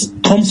dreams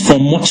comes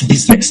from much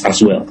business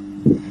as well.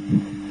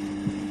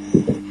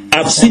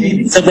 I've seen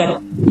it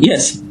several.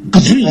 Yes,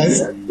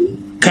 dreams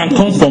can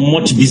come from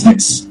much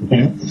business.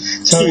 Yeah.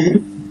 So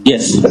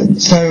yes.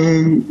 So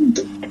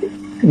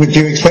would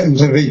you expect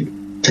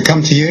them to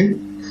come to you,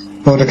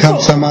 or to come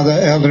to some other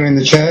elder in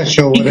the church,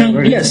 or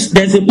whatever? Yes,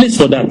 there's a place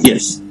for that.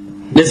 Yes,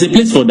 there's a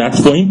place for that,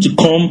 for him to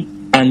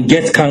come and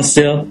get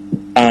counsel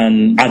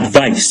and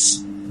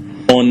advice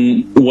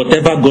on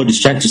whatever God is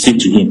trying to say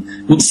to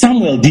him.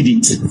 Samuel did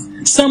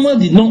it. Samuel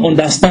did not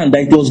understand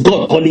that it was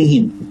God calling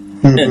him.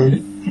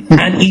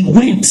 And he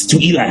went to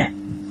Eli.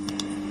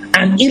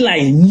 And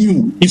Eli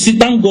knew. You see,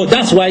 thank God.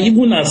 That's why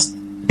even as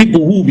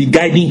people who will be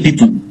guiding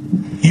people,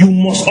 you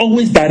must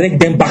always direct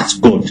them back to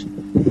God.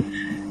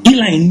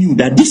 Eli knew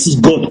that this is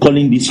God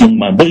calling this young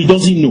man, but he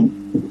doesn't know.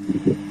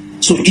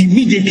 So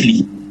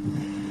immediately,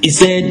 he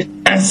said,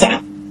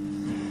 answer,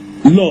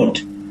 Lord,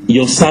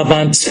 your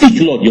servant,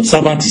 speak, Lord, your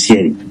servant is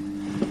hearing.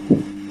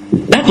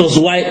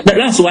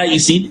 That's why you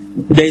see,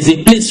 there is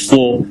a place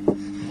for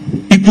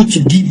people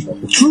to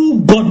give true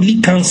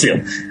godly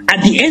counsel.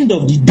 At the end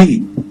of the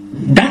day,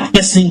 that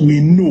person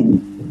will know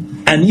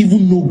and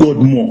even know God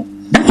more.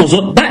 That was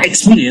what that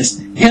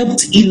experience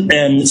helped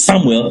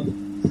Samuel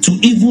to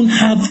even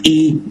have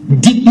a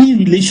deepening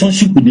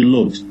relationship with the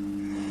Lord.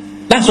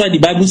 That's why the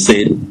Bible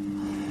said,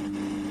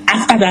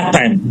 after that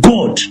time,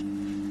 God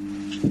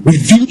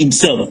revealed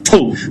himself.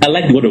 Oh, I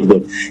like the word of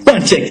God. Go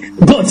and check.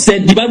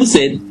 The Bible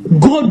said,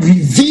 God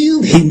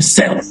revealed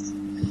himself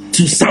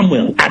to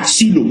Samuel at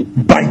Shiloh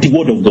by the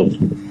word of God.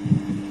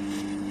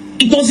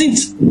 It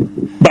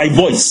wasn't by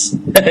voice.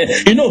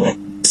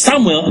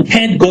 Samuel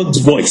heard God's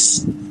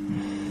voice.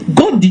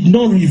 God did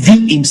not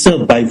reveal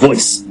himself by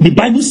voice. The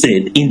Bible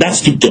said in that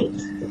scripture,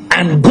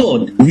 and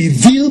God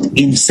revealed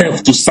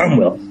himself to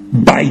Samuel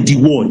by the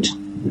word.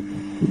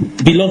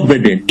 Beloved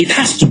brethren, it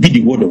has to be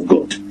the word of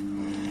God.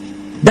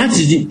 That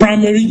is the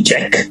primary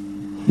check,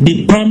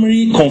 the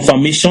primary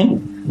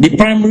confirmation, the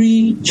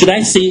primary, should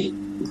I say,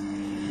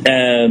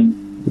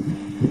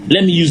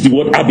 let me use the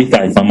word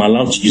arbiter if I'm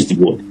allowed to use the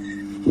word,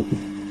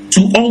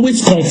 to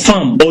always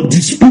confirm or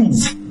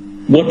disprove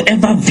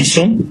whatever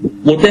vision,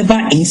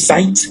 whatever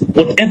insight,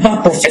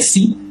 whatever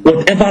prophecy,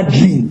 whatever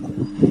dream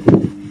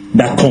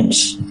that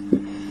comes.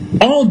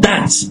 All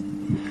that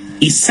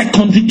is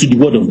secondary to the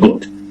word of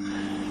God.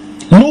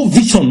 No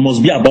vision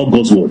must be about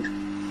God's word.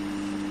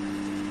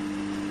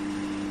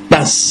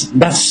 That's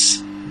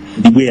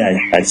the way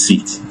I see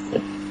it.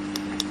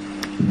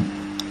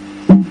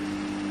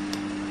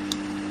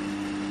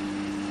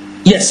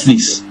 Yes,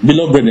 please,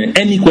 beloved brethren.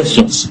 Any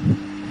questions?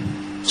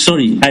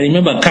 Sorry, I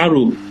remember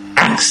Carol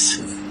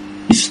asked.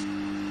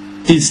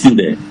 Is still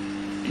there?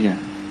 Yeah.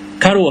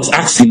 Carol was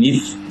asking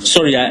if.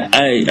 Sorry,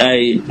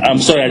 I'm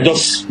sorry. I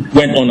just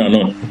went on and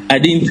on. I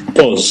didn't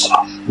pause.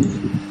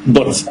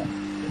 But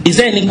is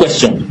there any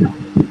question?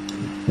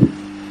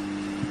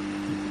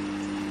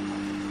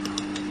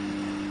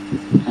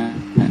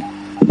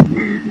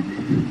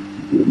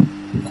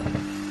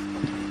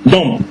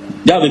 Dom, do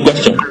you have a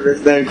question?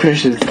 There's no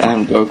questions. I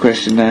haven't got a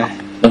question now.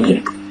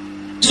 Okay.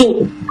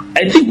 So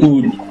I think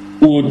we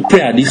would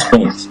pray at this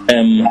point.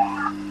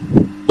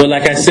 But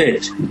like I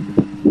said,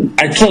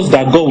 I trust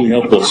that God will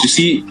help us. You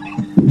see,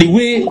 the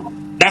way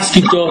that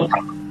scripture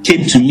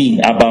came to me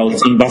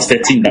about in verse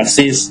 13 that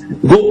says,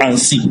 go and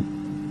see.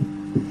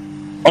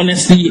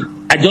 Honestly,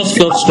 I just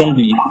felt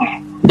strongly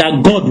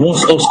that God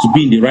wants us to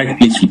be in the right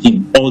place with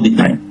Him all the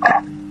time.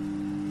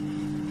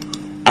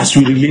 As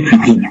we relate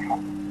with Him.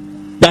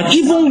 That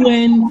even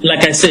when,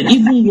 like I said,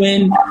 even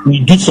when we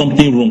do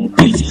something wrong,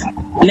 please,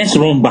 let's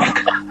run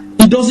back.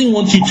 He doesn't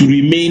want you to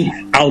remain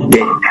out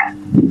there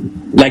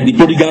like the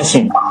prodigal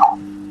son.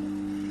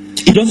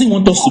 He doesn't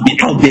want us to be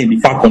out there in the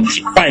far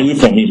country, far away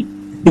from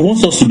Him. He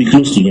wants us to be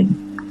close to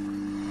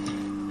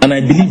Him. And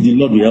I believe the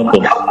Lord will help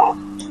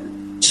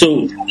us.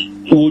 So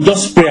we'll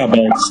just pray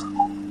about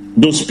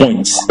those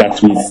points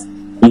that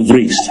we've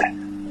raised.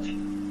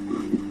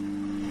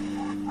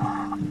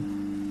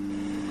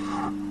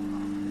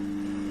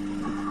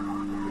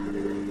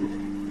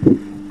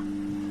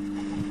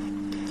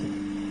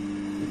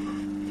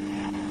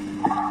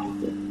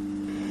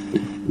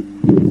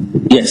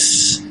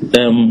 Yes.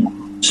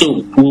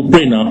 So we'll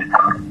pray now.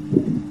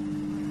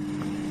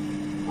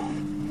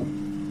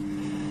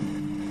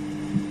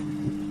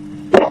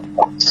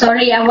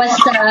 Sorry, I was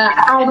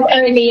out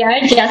earlier,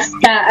 just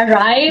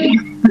arrived.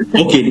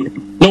 Okay.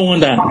 No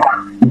wonder.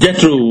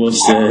 Jethro was.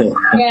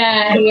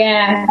 Yeah.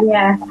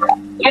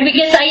 Yeah,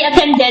 because I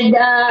attended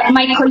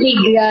my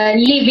colleague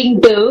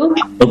leaving too.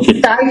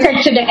 Okay. So I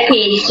said to the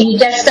kids, you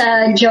just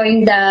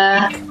join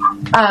the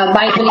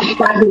Bible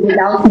study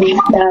without me.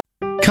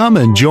 Come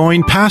and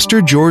join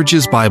Pastor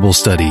George's Bible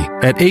study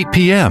at 8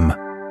 p.m.